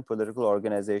cultural and political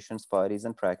organizations, parties,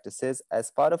 and practices.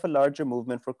 As part of a larger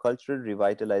movement for cultural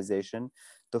revitalization,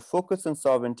 the focus on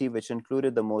sovereignty, which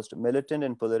included the most militant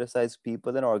and politicized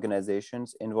people and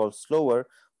organizations, involved slower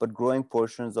but growing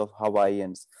portions of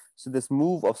Hawaiians. So this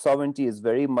move of sovereignty is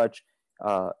very much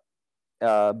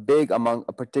big among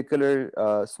a particular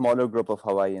smaller group of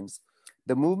Hawaiians.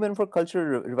 The movement for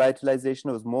cultural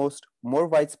revitalization was more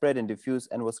widespread and diffuse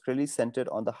and was clearly centered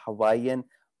on the Hawaiian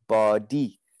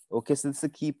body. Okay, so this is a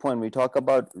key point. We talk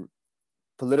about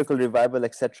political revival,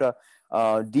 etc.,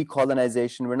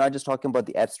 decolonization. We're not just talking about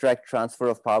the abstract transfer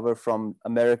of power from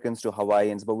Americans to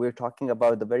Hawaiians, but we're talking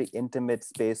about the very intimate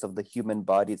space of the human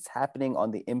body. It's happening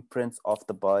on the imprints of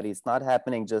the body. It's not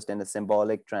happening just in a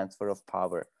symbolic transfer of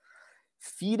power.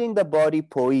 Feeding the body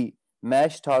poi,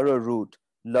 mashed taro root,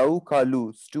 lau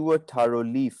kalu, stewed taro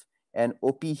leaf, and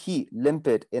opihi,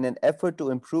 limpet, in an effort to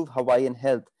improve Hawaiian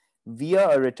health via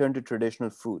a return to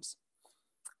traditional foods.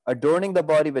 Adorning the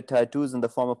body with tattoos in the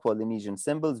form of Polynesian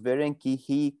symbols, wearing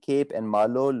kihi, cape, and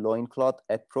malo, loincloth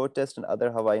at protest and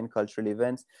other Hawaiian cultural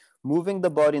events, moving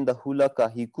the body in the hula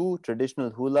kahiku,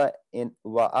 traditional hula in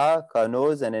wa'a,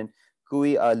 kanoes, and in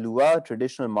kui a lua,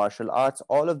 traditional martial arts.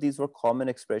 All of these were common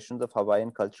expressions of Hawaiian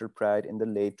cultural pride in the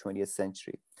late 20th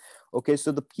century. Okay,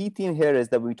 so the key theme here is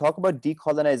that when we talk about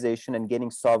decolonization and gaining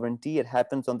sovereignty, it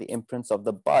happens on the imprints of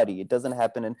the body. It doesn't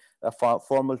happen in a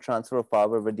formal transfer of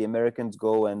power where the Americans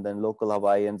go and then local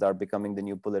Hawaiians are becoming the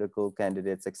new political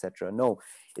candidates, etc. No,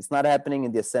 it's not happening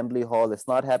in the assembly hall. It's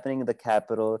not happening in the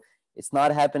Capitol. It's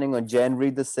not happening on January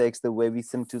the 6th, the way we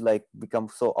seem to like become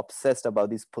so obsessed about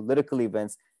these political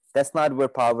events. That's not where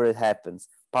power happens.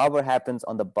 Power happens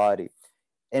on the body.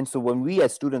 And so when we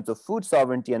as students of food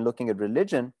sovereignty and looking at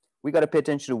religion, we got to pay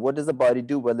attention to what does the body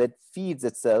do? Well, it feeds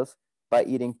itself by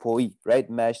eating poi, right?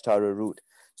 Mashed taro root.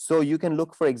 So you can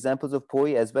look for examples of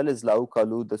poi as well as lau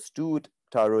kalu, the stewed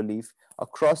taro leaf,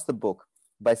 across the book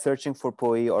by searching for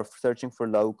poi or searching for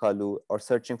lau kalu or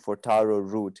searching for taro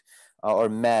root or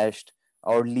mashed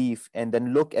or leaf, and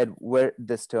then look at where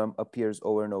this term appears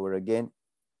over and over again.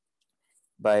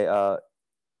 So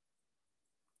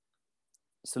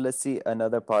let's see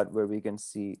another part where we can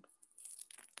see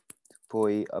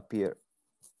poi appear.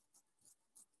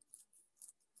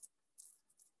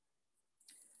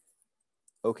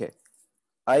 Okay.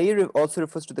 Ai also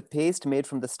refers to the paste made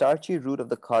from the starchy root of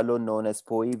the kalo known as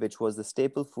poi, which was the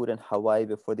staple food in Hawaii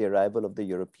before the arrival of the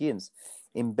Europeans.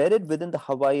 Embedded within the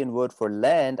Hawaiian word for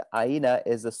land, aina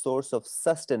is a source of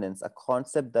sustenance, a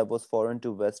concept that was foreign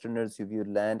to Westerners who viewed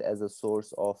land as a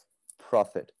source of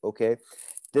profit. Okay.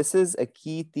 This is a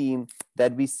key theme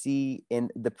that we see in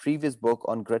the previous book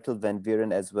on Gretel Van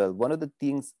Vieren as well. One of the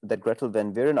things that Gretel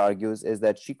Van Vieren argues is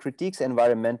that she critiques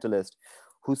environmentalists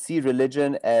who see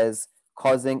religion as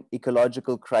causing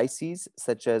ecological crises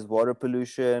such as water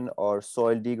pollution or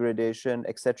soil degradation,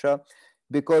 etc.,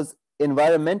 because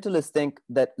environmentalists think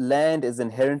that land is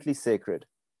inherently sacred.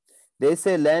 They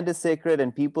say land is sacred,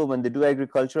 and people, when they do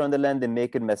agriculture on the land, they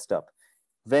make it messed up.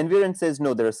 Van Vieren says,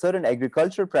 no, there are certain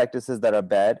agricultural practices that are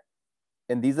bad,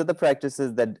 and these are the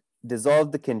practices that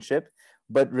dissolve the kinship,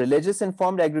 but religious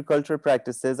informed agricultural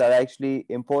practices are actually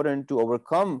important to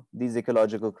overcome these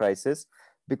ecological crises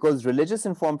because religious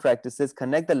informed practices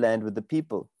connect the land with the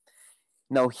people.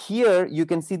 Now here you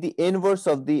can see the inverse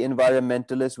of the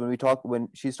environmentalist when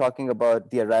she's talking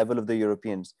about the arrival of the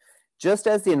Europeans. Just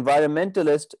as the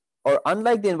environmentalist, or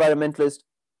unlike the environmentalist,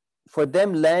 for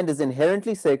them land is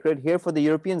inherently sacred, here for the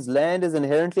Europeans land is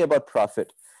inherently about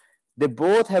profit. They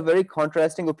both have very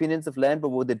contrasting opinions of land, but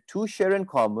what the two share in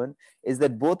common is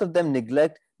that both of them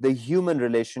neglect the human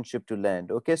relationship to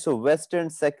land. Okay, so Western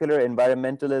secular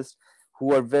environmentalists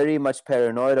who are very much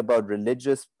paranoid about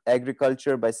religious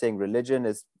agriculture by saying religion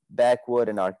is backward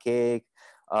and archaic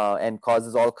and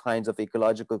causes all kinds of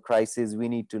ecological crises. We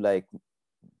need to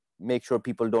make sure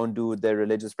people don't do their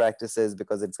religious practices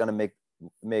because it's going to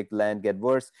make land get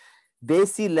worse. They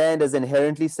see land as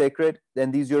inherently sacred.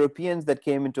 And these Europeans that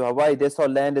came into Hawaii, they saw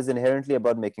land as inherently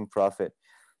about making profit.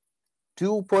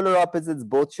 Two polar opposites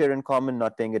both share in common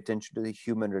not paying attention to the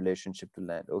human relationship to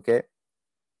land. Okay.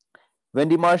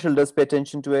 Wendy Marshall does pay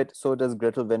attention to it. So does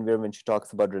Gretel Van Vieren when she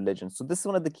talks about religion. So this is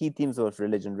one of the key themes of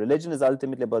religion. Religion is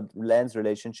ultimately about land's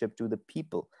relationship to the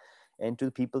people and to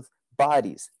the people's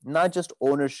bodies, not just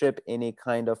ownership in a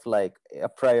kind of like a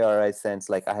prioritized sense,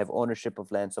 like I have ownership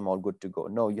of land, so I'm all good to go.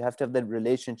 No, you have to have that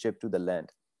relationship to the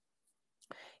land.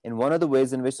 And one of the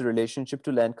ways in which the relationship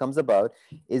to land comes about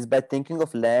is by thinking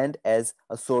of land as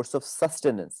a source of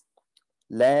sustenance.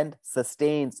 Land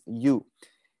sustains you.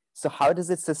 So how does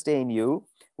it sustain you?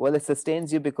 Well, it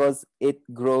sustains you because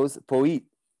it grows poi.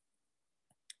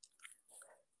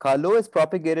 Kalo is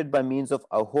propagated by means of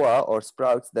ahoa or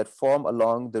sprouts that form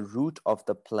along the root of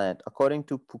the plant. According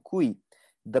to Pukui,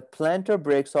 the planter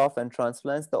breaks off and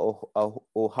transplants the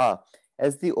oha.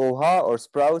 As the oha or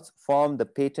sprouts form the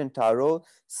patent taro,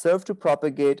 serve to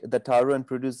propagate the taro and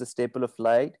produce the staple of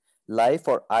light, life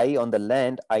or I on the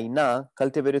land, aina,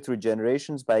 cultivated through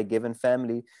generations by a given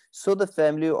family. So the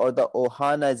family or the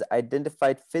ohana is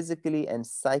identified physically and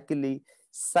psychically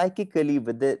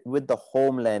with the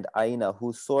homeland, aina,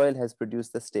 whose soil has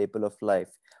produced the staple of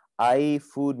life, i.e.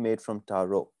 food made from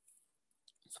taro.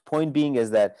 So point being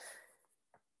is that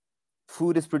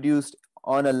food is produced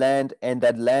on a land, and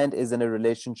that land is in a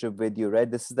relationship with you,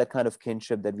 right? This is that kind of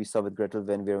kinship that we saw with Gretel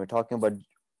when we were talking about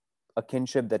a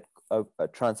kinship that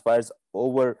transpires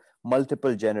over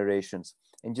multiple generations.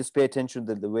 And just pay attention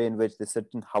to the way in which the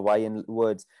certain Hawaiian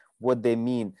words, what they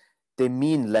mean. They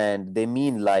mean land, they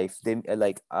mean life. They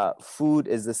like food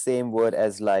is the same word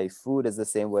as life. Food is the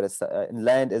same word as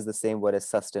land is the same word as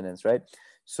sustenance, right?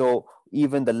 So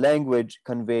even the language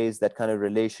conveys that kind of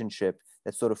relationship,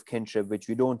 that sort of kinship, which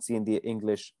we don't see in the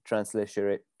English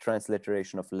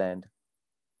transliteration of land.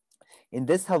 In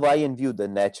this Hawaiian view, the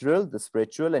natural, the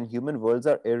spiritual, and human worlds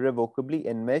are irrevocably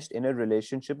enmeshed in a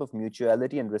relationship of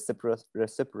mutuality and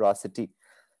reciprocity.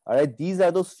 All right, these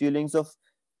are those feelings of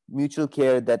mutual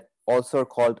care that also are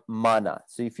called mana.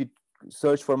 So if you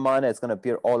search for mana, it's going to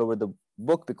appear all over the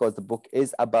book, because the book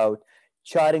is about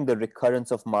charting the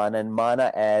recurrence of mana, and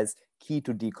mana as key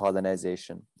to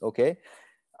decolonization. Okay,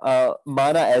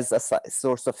 mana as a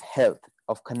source of health,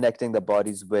 of connecting the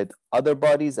bodies with other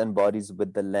bodies and bodies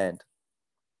with the land.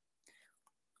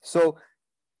 So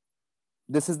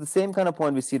this is the same kind of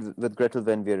point we see with Gretel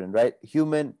Van Vieren, right?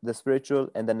 Human, the spiritual,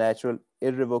 and the natural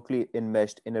irrevocably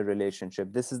enmeshed in a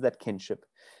relationship. This is that kinship.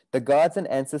 The gods and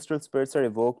ancestral spirits are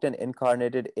evoked and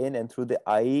incarnated in and through the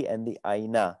Ai and the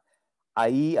Aina.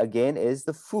 Ai, again, is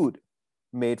the food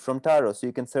made from taro. So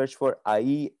you can search for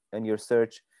Ai in your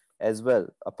search as well,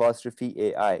 apostrophe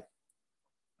AI.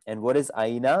 And what is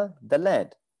Aina? The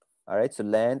land. All right, so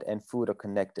land and food are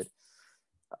connected.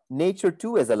 Nature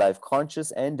too is alive,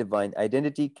 conscious and divine.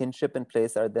 Identity, kinship, and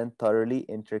place are then thoroughly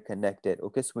interconnected.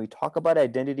 Okay, so when we talk about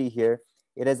identity here,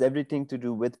 it has everything to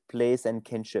do with place and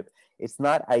kinship. It's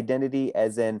not identity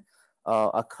as in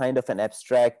a kind of an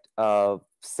abstract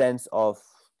sense of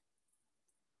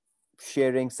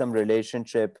sharing some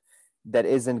relationship that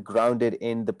isn't grounded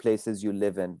in the places you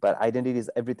live in. But identity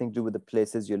is everything to do with the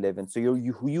places you live in. So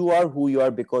you are who you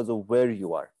are because of where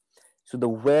you are. So the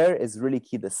where is really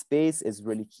key. The space is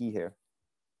really key here.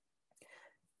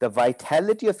 The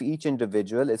vitality of each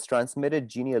individual is transmitted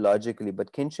genealogically,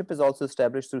 but kinship is also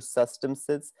established through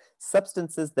substances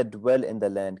that dwell in the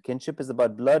land. Kinship is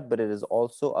about blood, but it is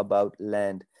also about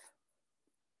land.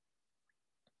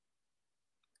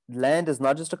 Land is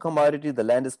not just a commodity. The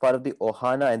land is part of the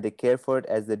ohana, and they care for it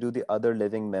as they do the other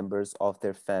living members of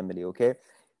their family. Okay,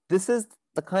 this is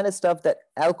the kind of stuff that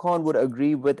Alcon would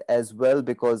agree with as well,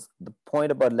 because the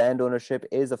point about land ownership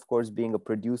is, of course, being a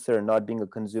producer and not being a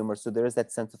consumer. So there is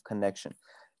that sense of connection.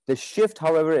 The shift,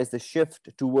 however, is the shift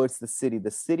towards the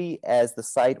city as the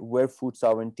site where food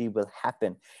sovereignty will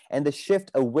happen, and the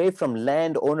shift away from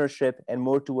land ownership and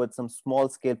more towards some small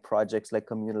scale projects like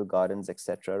communal gardens,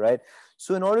 etc. Right?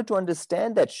 So in order to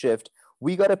understand that shift,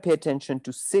 we got to pay attention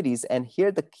to cities. And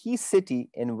here the key city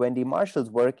in Wendy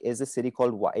Marshall's work is a city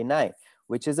called Waianae,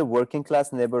 which is a working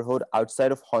class neighborhood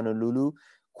outside of Honolulu,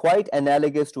 quite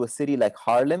analogous to a city like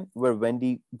Harlem, where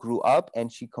Wendy grew up,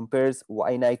 and she compares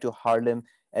Waianae to Harlem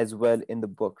as well in the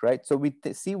book, right? So we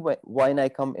see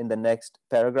Waianae come in the next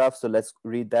paragraph, so let's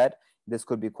read that. This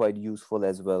could be quite useful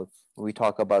as well when we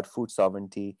talk about food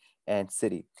sovereignty and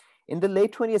city. In the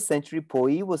late 20th century,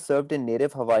 poi was served in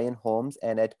native Hawaiian homes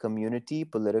and at community,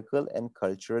 political, and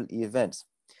cultural events.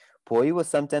 Poi was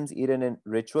sometimes eaten in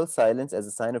ritual silence as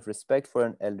a sign of respect for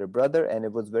an elder brother, and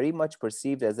it was very much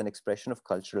perceived as an expression of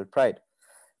cultural pride.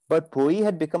 But poi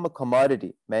had become a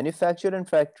commodity, manufactured in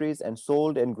factories and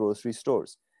sold in grocery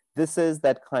stores. This is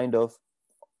that kind of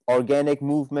organic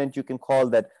movement, you can call,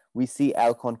 that we see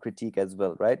Alcon critique as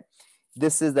well, right?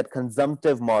 This is that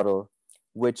consumptive model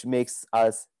which makes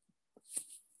us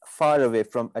far away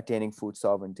from attaining food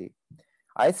sovereignty.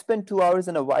 I spent 2 hours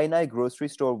in a Waianae grocery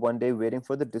store one day waiting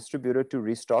for the distributor to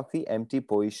restock the empty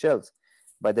poi shelves.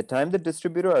 By the time the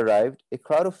distributor arrived, a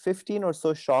crowd of 15 or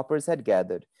so shoppers had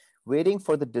gathered, waiting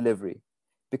for the delivery.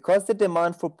 Because the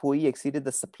demand for poi exceeded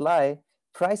the supply,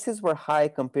 prices were high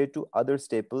compared to other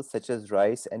staples such as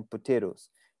rice and potatoes,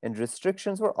 and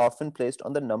restrictions were often placed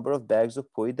on the number of bags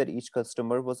of poi that each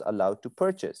customer was allowed to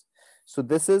purchase. So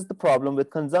this is the problem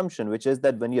with consumption, which is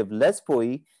that when you have less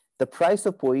poi, the price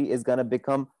of poi is going to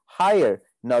become higher.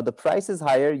 Now the price is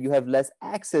higher, you have less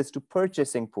access to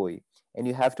purchasing poi, and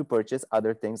you have to purchase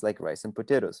other things like rice and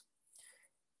potatoes.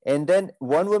 And then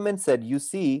one woman said, you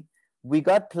see, we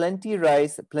got plenty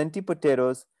rice, plenty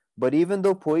potatoes, But even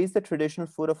though poi is the traditional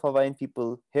food of Hawaiian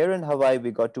people, here in Hawaii,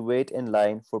 we got to wait in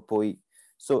line for poi.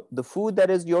 So the food that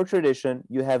is your tradition,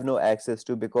 you have no access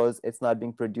to because it's not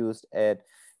being produced at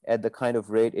the kind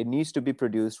of rate it needs to be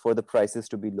produced for the prices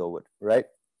to be lowered, right?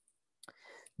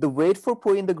 The wait for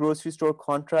poi in the grocery store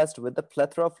contrasts with the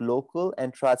plethora of local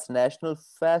and transnational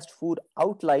fast food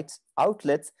outlets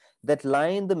that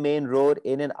line the main road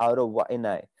in and out of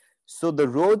Waianae. So the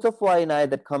roads of Waianae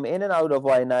that come in and out of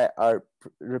Waianae are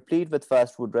replete with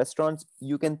fast food restaurants.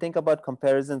 You can think about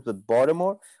comparisons with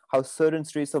Baltimore, how certain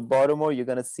streets of Baltimore, you're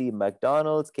going to see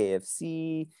McDonald's,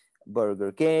 KFC,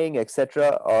 Burger King,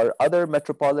 etc., or other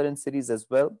metropolitan cities as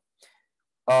well.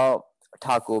 Uh,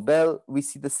 Taco Bell, we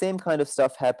see the same kind of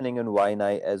stuff happening in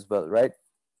Waianae as well, right?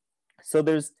 So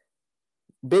there's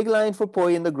big line for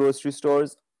poi in the grocery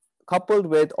stores, coupled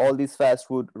with all these fast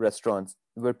food restaurants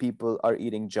where people are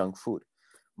eating junk food.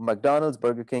 McDonald's,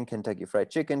 Burger King, Kentucky Fried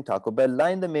Chicken, Taco Bell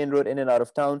line the main road in and out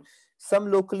of town. Some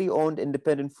locally owned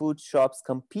independent food shops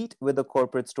compete with the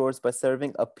corporate stores by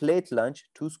serving a plate lunch,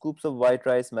 2 scoops of white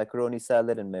rice, macaroni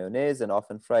salad, and mayonnaise, and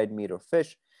often fried meat or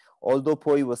fish. Although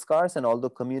poi was scarce and although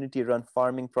community run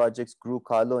farming projects grew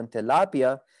kalo and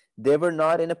tilapia, they were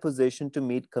not in a position to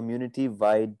meet community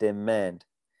wide demand.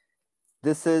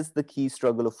 This is the key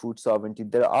struggle of food sovereignty.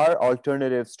 There are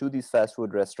alternatives to these fast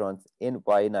food restaurants in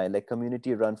Waianae, like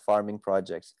community run farming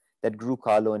projects that grew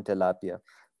kalo and tilapia,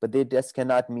 but they just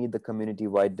cannot meet the community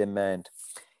wide demand.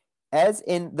 As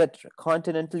in the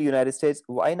continental United States,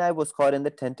 Waianae was caught in the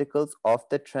tentacles of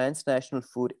the transnational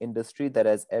food industry that,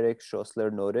 as Eric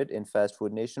Schossler noted in Fast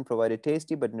Food Nation, provided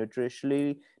tasty but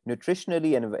nutritionally and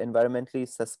environmentally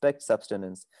suspect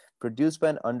sustenance produced by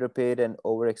an underpaid and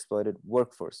overexploited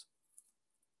workforce.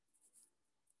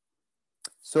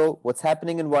 So what's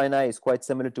happening in Waianae is quite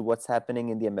similar to what's happening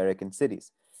in the American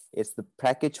cities. It's the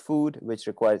packaged food, which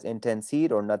requires intense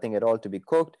heat or nothing at all to be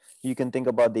cooked. You can think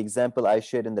about the example I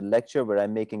shared in the lecture where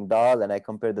I'm making dal and I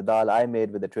compare the dal I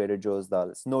made with the Trader Joe's dal.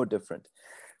 It's no different.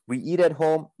 We eat at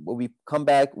home, we come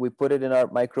back, we put it in our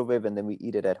microwave, and then we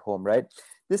eat it at home, right?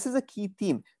 This is a key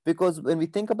theme because when we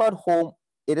think about home,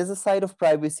 it is a site of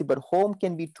privacy, but home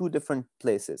can be two different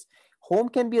places. Home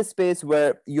can be a space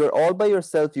where you're all by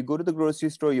yourself. You go to the grocery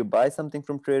store, you buy something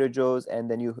from Trader Joe's,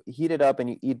 and then you heat it up and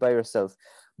you eat by yourself.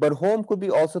 But home could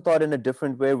be also thought in a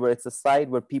different way, where it's a site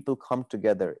where people come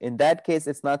together. In that case,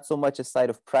 it's not so much a site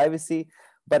of privacy,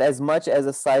 but as much as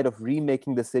a site of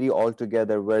remaking the city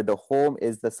altogether, where the home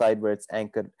is the site where it's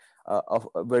anchored,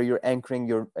 where you're anchoring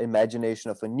your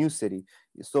imagination of a new city.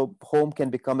 So home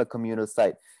can become a communal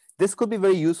site. This could be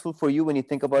very useful for you when you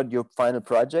think about your final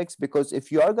projects, because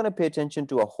if you are going to pay attention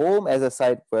to a home as a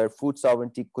site where food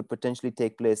sovereignty could potentially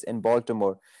take place in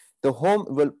Baltimore, the home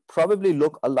will probably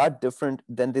look a lot different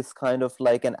than this kind of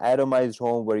like an atomized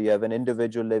home where you have an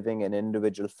individual living, an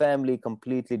individual family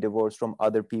completely divorced from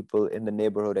other people in the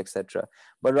neighborhood, etc.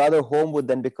 But rather, home would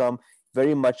then become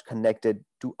very much connected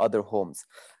to other homes.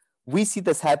 We see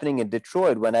this happening in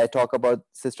Detroit when I talk about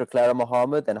Sister Clara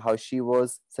Muhammad and how she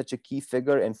was such a key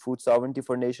figure in food sovereignty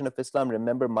for Nation of Islam.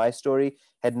 Remember, my story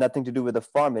had nothing to do with the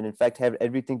farm and in fact had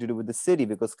everything to do with the city,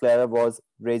 because Clara was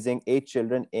raising 8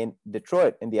 children in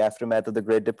Detroit in the aftermath of the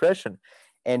Great Depression.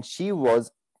 And she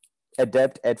was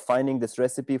adept at finding this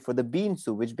recipe for the bean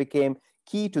soup, which became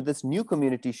key to this new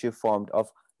community she formed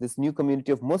of this new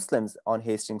community of Muslims on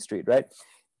Hastings Street, right?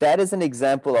 That is an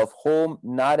example of home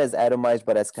not as atomized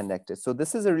but as connected. So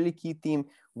this is a really key theme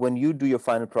when you do your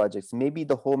final projects. Maybe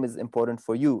the home is important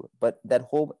for you, but that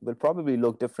home will probably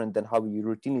look different than how you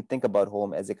routinely think about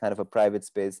home as a kind of a private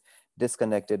space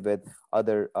disconnected with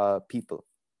other people.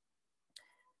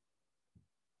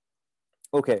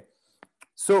 Okay,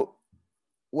 so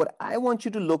what I want you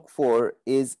to look for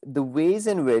is the ways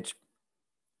in which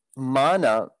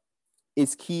mana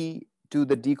is key to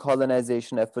the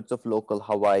decolonization efforts of local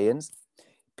Hawaiians.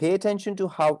 Pay attention to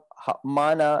how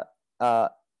mana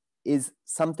is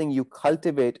something you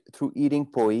cultivate through eating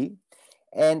poi.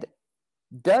 And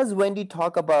does Wendy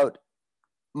talk about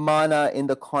mana in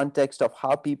the context of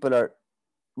how people are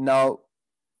now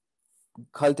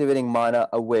cultivating mana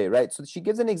away, right? So she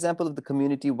gives an example of the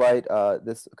community-wide,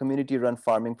 this community-run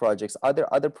farming projects. Are there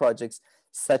other projects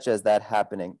such as that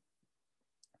happening?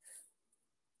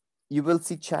 You will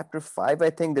see chapter 5, I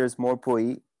think there's more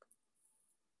poi.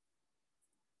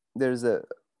 There's a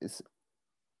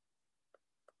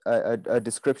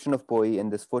description of poi in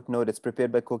this footnote. It's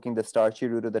prepared by cooking the starchy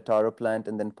root of the taro plant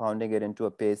and then pounding it into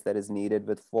a paste that is kneaded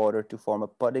with water to form a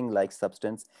pudding-like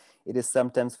substance. It is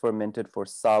sometimes fermented for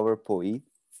sour poi.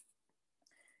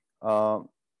 But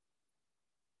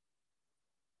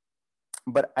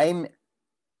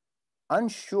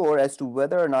unsure as to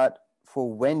whether or not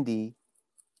for Wendy,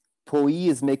 Poi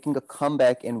is making a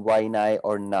comeback in Waianae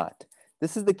or not.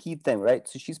 This is the key thing, right?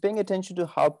 So she's paying attention to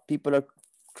how people are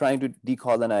trying to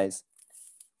decolonize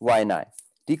Waianae.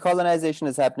 Decolonization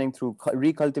is happening through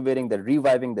recultivating, the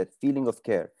reviving that feeling of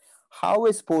care. How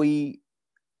is Poi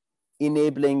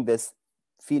enabling this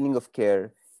feeling of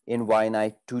care in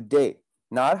Waianae today?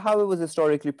 Not how it was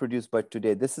historically produced, but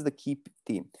today. This is the key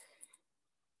theme.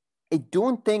 I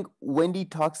don't think Wendy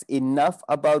talks enough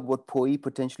about what Poi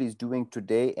potentially is doing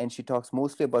today, and she talks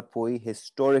mostly about Poi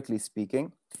historically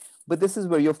speaking. But this is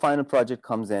where your final project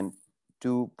comes in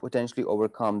to potentially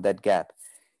overcome that gap.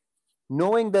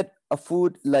 Knowing that a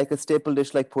food like a staple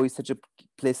dish like poi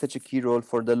plays such a key role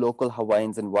for the local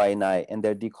Hawaiians and Waianae and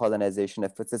their decolonization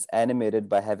efforts is animated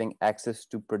by having access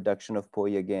to production of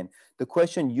poi again. The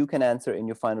question you can answer in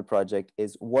your final project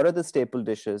is, what are the staple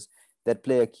dishes that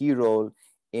play a key role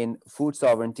in food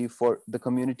sovereignty for the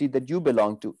community that you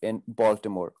belong to in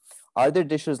Baltimore? Are there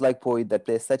dishes like poi that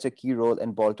play such a key role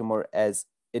in Baltimore as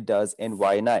it does in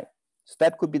Waianae? So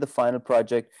that could be the final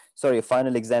project, sorry, a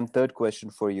final exam third question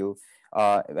for you.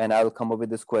 And I will come up with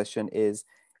this question is,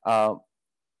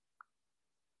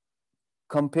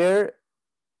 compare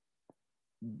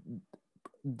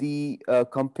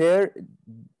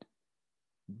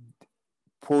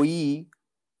poi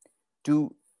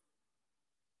to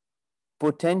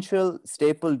potential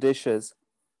staple dishes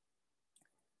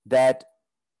that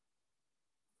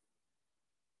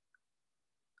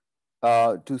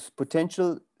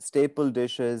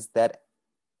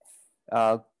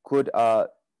could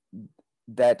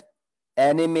that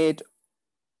animate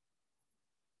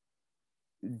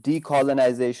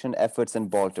decolonization efforts in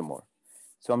Baltimore.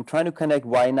 So I'm trying to connect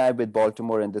Waianae with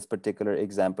Baltimore in this particular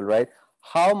example, right?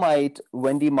 How might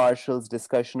Wendy Marshall's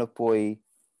discussion of poi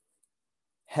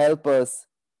help us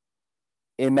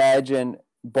imagine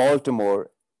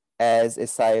Baltimore as a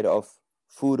site of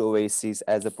food oases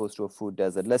as opposed to a food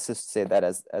desert? Let's just say that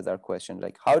as our question.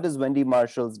 Like, how does Wendy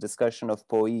Marshall's discussion of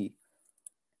poi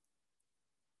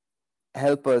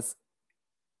help us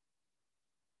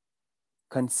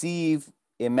conceive,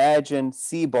 imagine,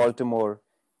 see Baltimore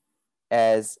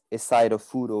as a site of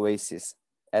food oasis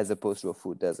as opposed to a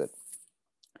food desert?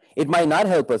 It might not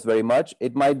help us very much.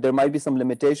 There might be some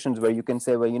limitations where you can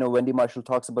say, well, you know, Wendy Marshall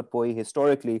talks about poi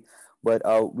historically, but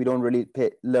we don't really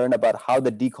learn about how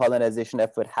the decolonization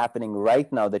effort happening right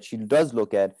now that she does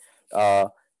look at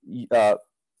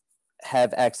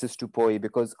have access to poi,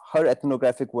 because her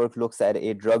ethnographic work looks at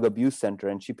a drug abuse center,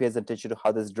 and she pays attention to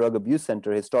how this drug abuse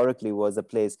center historically was a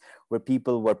place where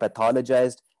people were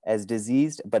pathologized as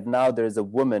diseased, but now there's a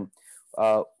woman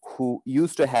who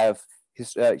used to have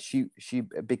she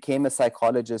became a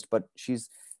psychologist, but she's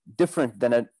different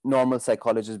than a normal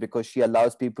psychologist because she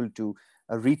allows people to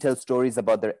retell stories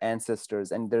about their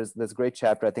ancestors. And there's this great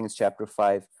chapter, I think it's chapter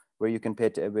 5, where you can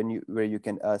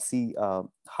see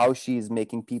how she's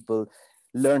making people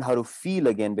learn how to feel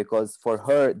again, because for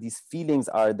her these feelings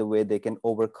are the way they can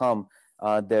overcome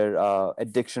their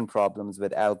addiction problems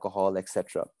with alcohol,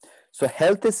 etc. So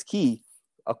health is key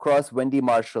across Wendy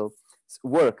Marshall's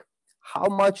work. How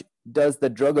much does the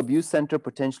drug abuse center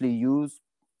potentially use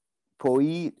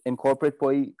poi, incorporate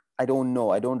poi? I don't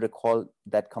know. I don't recall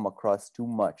that come across too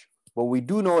much. What we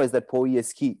do know is that poi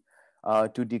is key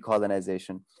to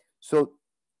decolonization. So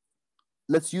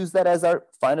let's use that as our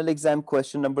final exam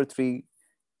question number 3.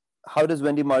 How does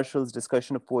Wendy Marshall's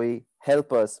discussion of poi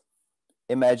help us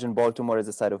imagine Baltimore as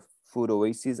a site of food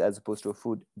oases as opposed to a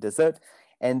food desert?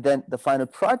 And then the final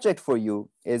project for you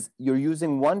is, you're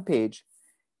using one page,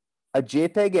 a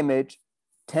JPEG image,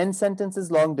 10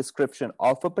 sentences long description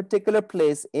of a particular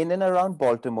place in and around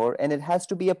Baltimore, and it has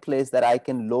to be a place that I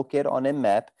can locate on a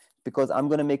map, because I'm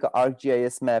going to make an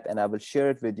ArcGIS map and I will share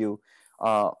it with you.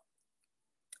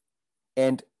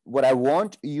 And what I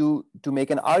want you to make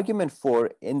an argument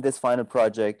for in this final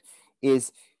project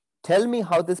is, tell me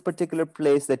how this particular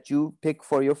place that you pick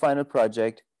for your final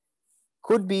project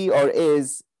could be, or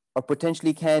is, or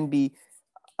potentially can be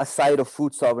a site of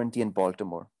food sovereignty in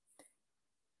Baltimore.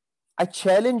 I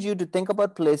challenge you to think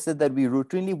about places that we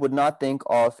routinely would not think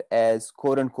of as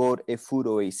quote unquote a food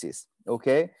oasis,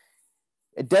 okay?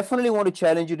 I definitely want to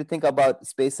challenge you to think about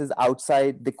spaces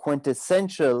outside the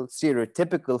quintessential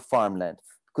stereotypical farmland,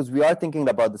 because we are thinking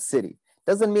about the city.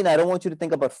 Doesn't mean I don't want you to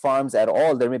think about farms at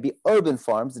all. There may be urban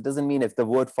farms. It doesn't mean if the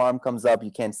word farm comes up,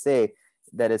 you can't say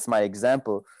that it's my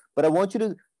example. But I want you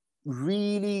to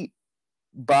really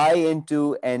buy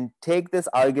into and take this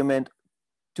argument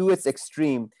to its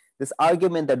extreme, this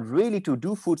argument that really to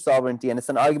do food sovereignty, and it's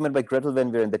an argument by Gretel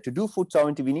Van Wieren, that to do food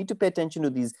sovereignty, we need to pay attention to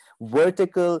these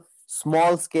vertical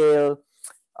small scale,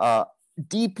 uh,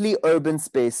 deeply urban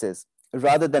spaces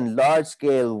rather than large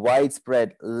scale,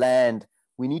 widespread land.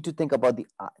 We need to think about the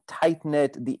tight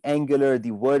knit, the angular,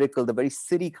 the vertical, the very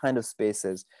city kind of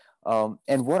spaces.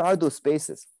 And what are those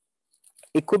spaces?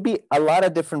 It could be a lot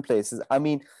of different places. I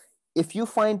mean, if you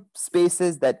find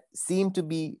spaces that seem to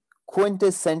be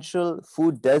quintessential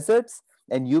food deserts,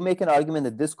 and you make an argument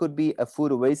that this could be a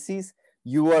food oasis,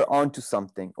 you are onto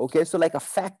something. Okay, so like a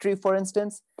factory, for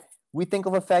instance, we think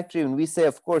of a factory and we say,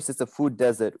 of course, it's a food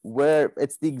desert, where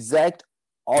it's the exact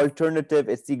alternative,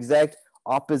 it's the exact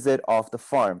opposite of the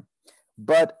farm.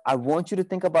 But I want you to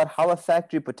think about how a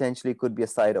factory potentially could be a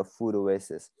site of food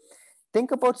oasis.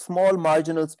 Think about small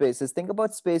marginal spaces. Think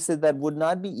about spaces that would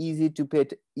not be easy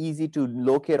to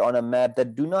locate on a map,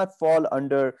 that do not fall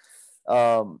under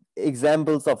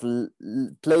examples of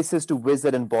places to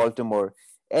visit in Baltimore.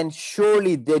 And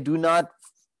surely they do not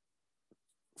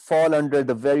fall under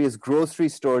the various grocery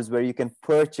stores where you can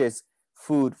purchase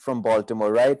food from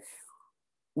Baltimore, right?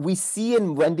 We see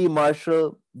in Wendy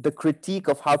Marshall the critique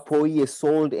of how poi is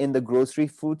sold in the grocery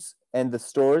foods and the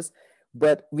stores,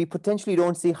 but we potentially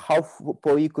don't see how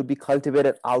poi could be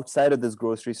cultivated outside of this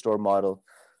grocery store model.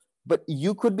 But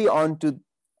you could be on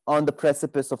the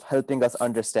precipice of helping us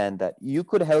understand that. You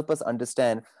could help us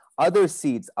understand other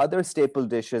seeds, other staple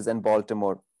dishes in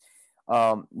Baltimore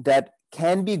that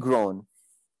can be grown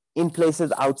in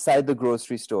places outside the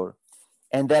grocery store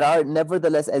and that are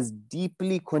nevertheless as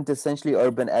deeply quintessentially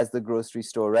urban as the grocery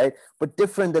store, right? But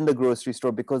different than the grocery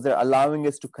store because they're allowing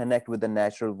us to connect with the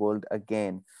natural world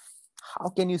again. How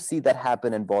can you see that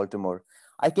happen in Baltimore?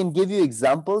 I can give you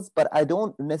examples, but I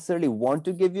don't necessarily want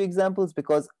to give you examples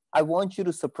because I want you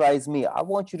to surprise me. I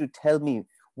want you to tell me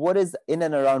what is in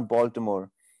and around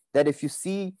Baltimore that if you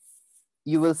see,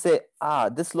 you will say, ah,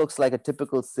 this looks like a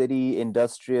typical city,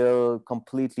 industrial,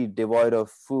 completely devoid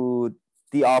of food,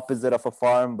 the opposite of a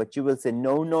farm. But you will say,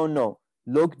 no, no, no,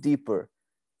 look deeper.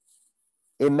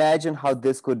 Imagine how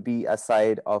this could be a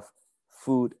side of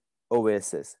food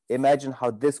oasis. Imagine how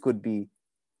this could be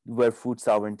where food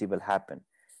sovereignty will happen.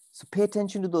 So pay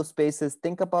attention to those spaces.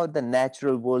 Think about the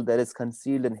natural world that is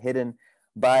concealed and hidden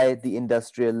by the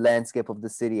industrial landscape of the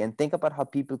city, and think about how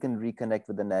people can reconnect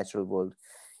with the natural world.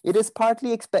 It is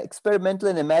partly experimental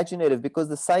and imaginative because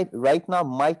the site right now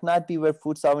might not be where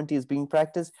food sovereignty is being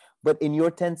practiced, but in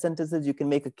your 10 sentences, you can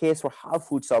make a case for how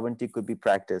food sovereignty could be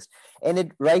practiced. And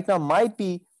it right now might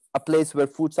be a place where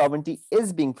food sovereignty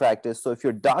is being practiced. So if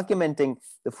you're documenting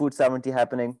the food sovereignty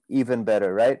happening, even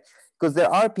better, right? Because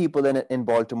there are people in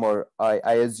Baltimore,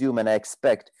 I assume and I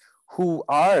expect, who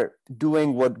are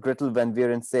doing what Gretel Van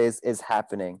Vieren says is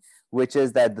happening, which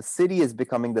is that the city is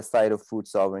becoming the site of food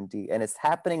sovereignty. And it's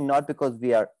happening not because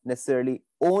we are necessarily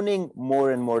owning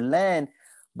more and more land,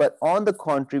 but on the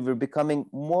contrary, we're becoming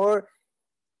more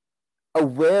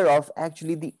aware of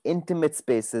actually the intimate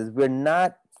spaces. We're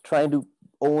not trying to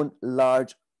own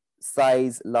large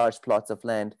plots of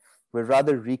land. We're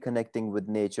rather reconnecting with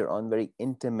nature on very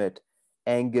intimate,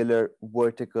 angular,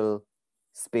 vertical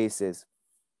spaces.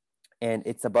 And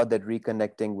it's about that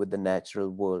reconnecting with the natural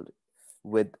world,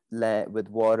 with land, with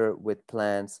water, with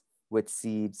plants, with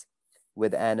seeds,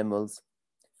 with animals,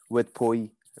 with poi,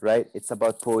 right? It's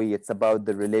about poi, it's about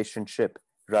the relationship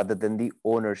rather than the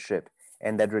ownership.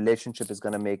 And that relationship is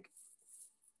going to make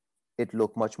it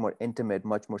look much more intimate,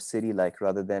 much more city-like,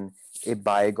 rather than a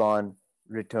bygone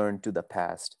return to the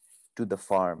past, to the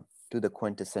farm, to the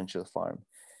quintessential farm.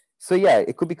 So yeah,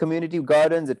 it could be community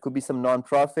gardens, it could be some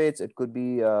nonprofits, it could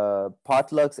be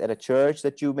potlucks at a church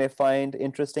that you may find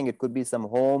interesting, it could be some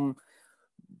home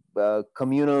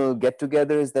communal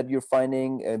get-togethers that you're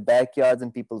finding in backyards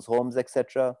and people's homes,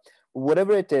 etc.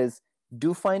 Whatever it is,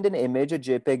 do find an image, a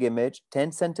JPEG image,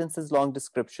 10 sentences long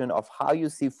description of how you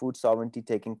see food sovereignty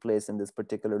taking place in this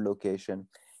particular location.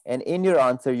 And in your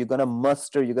answer, you're going to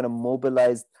muster, you're going to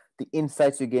mobilize the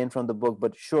insights you gain from the book,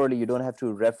 but surely you don't have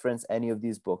to reference any of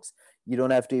these books. You don't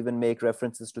have to even make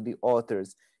references to the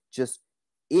authors. Just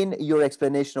in your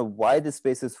explanation of why this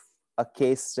space is a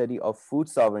case study of food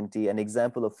sovereignty, an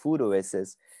example of food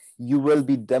oasis, you will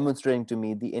be demonstrating to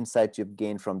me the insights you've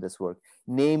gained from this work,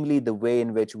 namely the way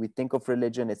in which we think of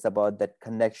religion. It's about that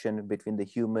connection between the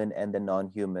human and the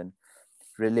non-human.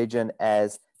 Religion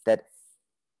as that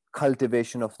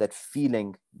cultivation of that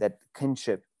feeling, that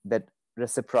kinship, that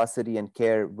reciprocity and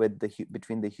care with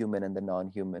between the human and the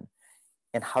non-human.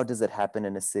 And how does it happen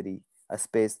in a city, a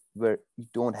space where you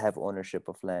don't have ownership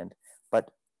of land? But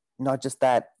not just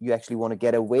that, you actually want to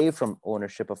get away from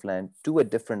ownership of land to a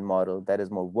different model that is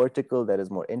more vertical, that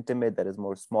is more intimate, that is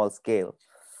more small scale.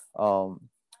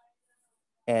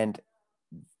 And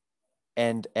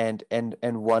and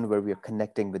one where we are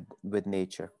connecting with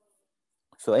nature.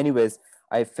 So anyways,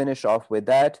 I finish off with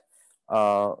that.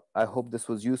 I hope this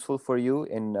was useful for you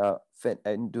in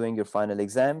doing your final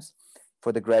exams.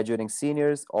 For the graduating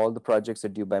seniors, all the projects are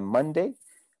due by Monday.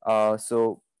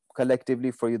 So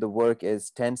collectively for you, the work is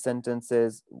 10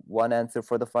 sentences, one answer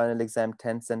for the final exam,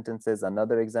 10 sentences,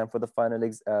 another exam for the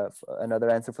another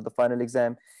answer for the final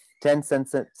exam, 10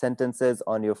 sentences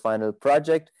on your final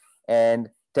project, and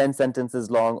 10 sentences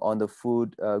long on the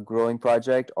food growing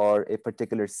project or a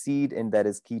particular seed and that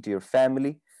is key to your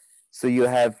family. So you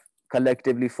have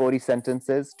collectively 40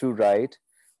 sentences to write.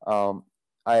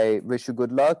 I wish you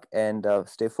good luck and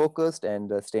stay focused and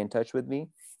stay in touch with me.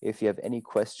 If you have any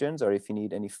questions or if you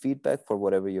need any feedback for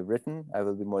whatever you've written, I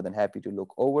will be more than happy to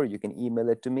look over. You can email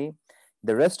it to me.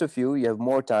 The rest of you, you have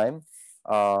more time.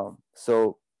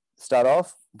 So start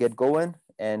off, get going,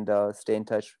 and stay in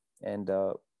touch. And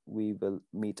we will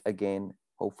meet again,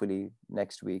 hopefully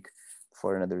next week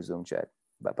for another Zoom chat.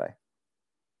 Bye-bye.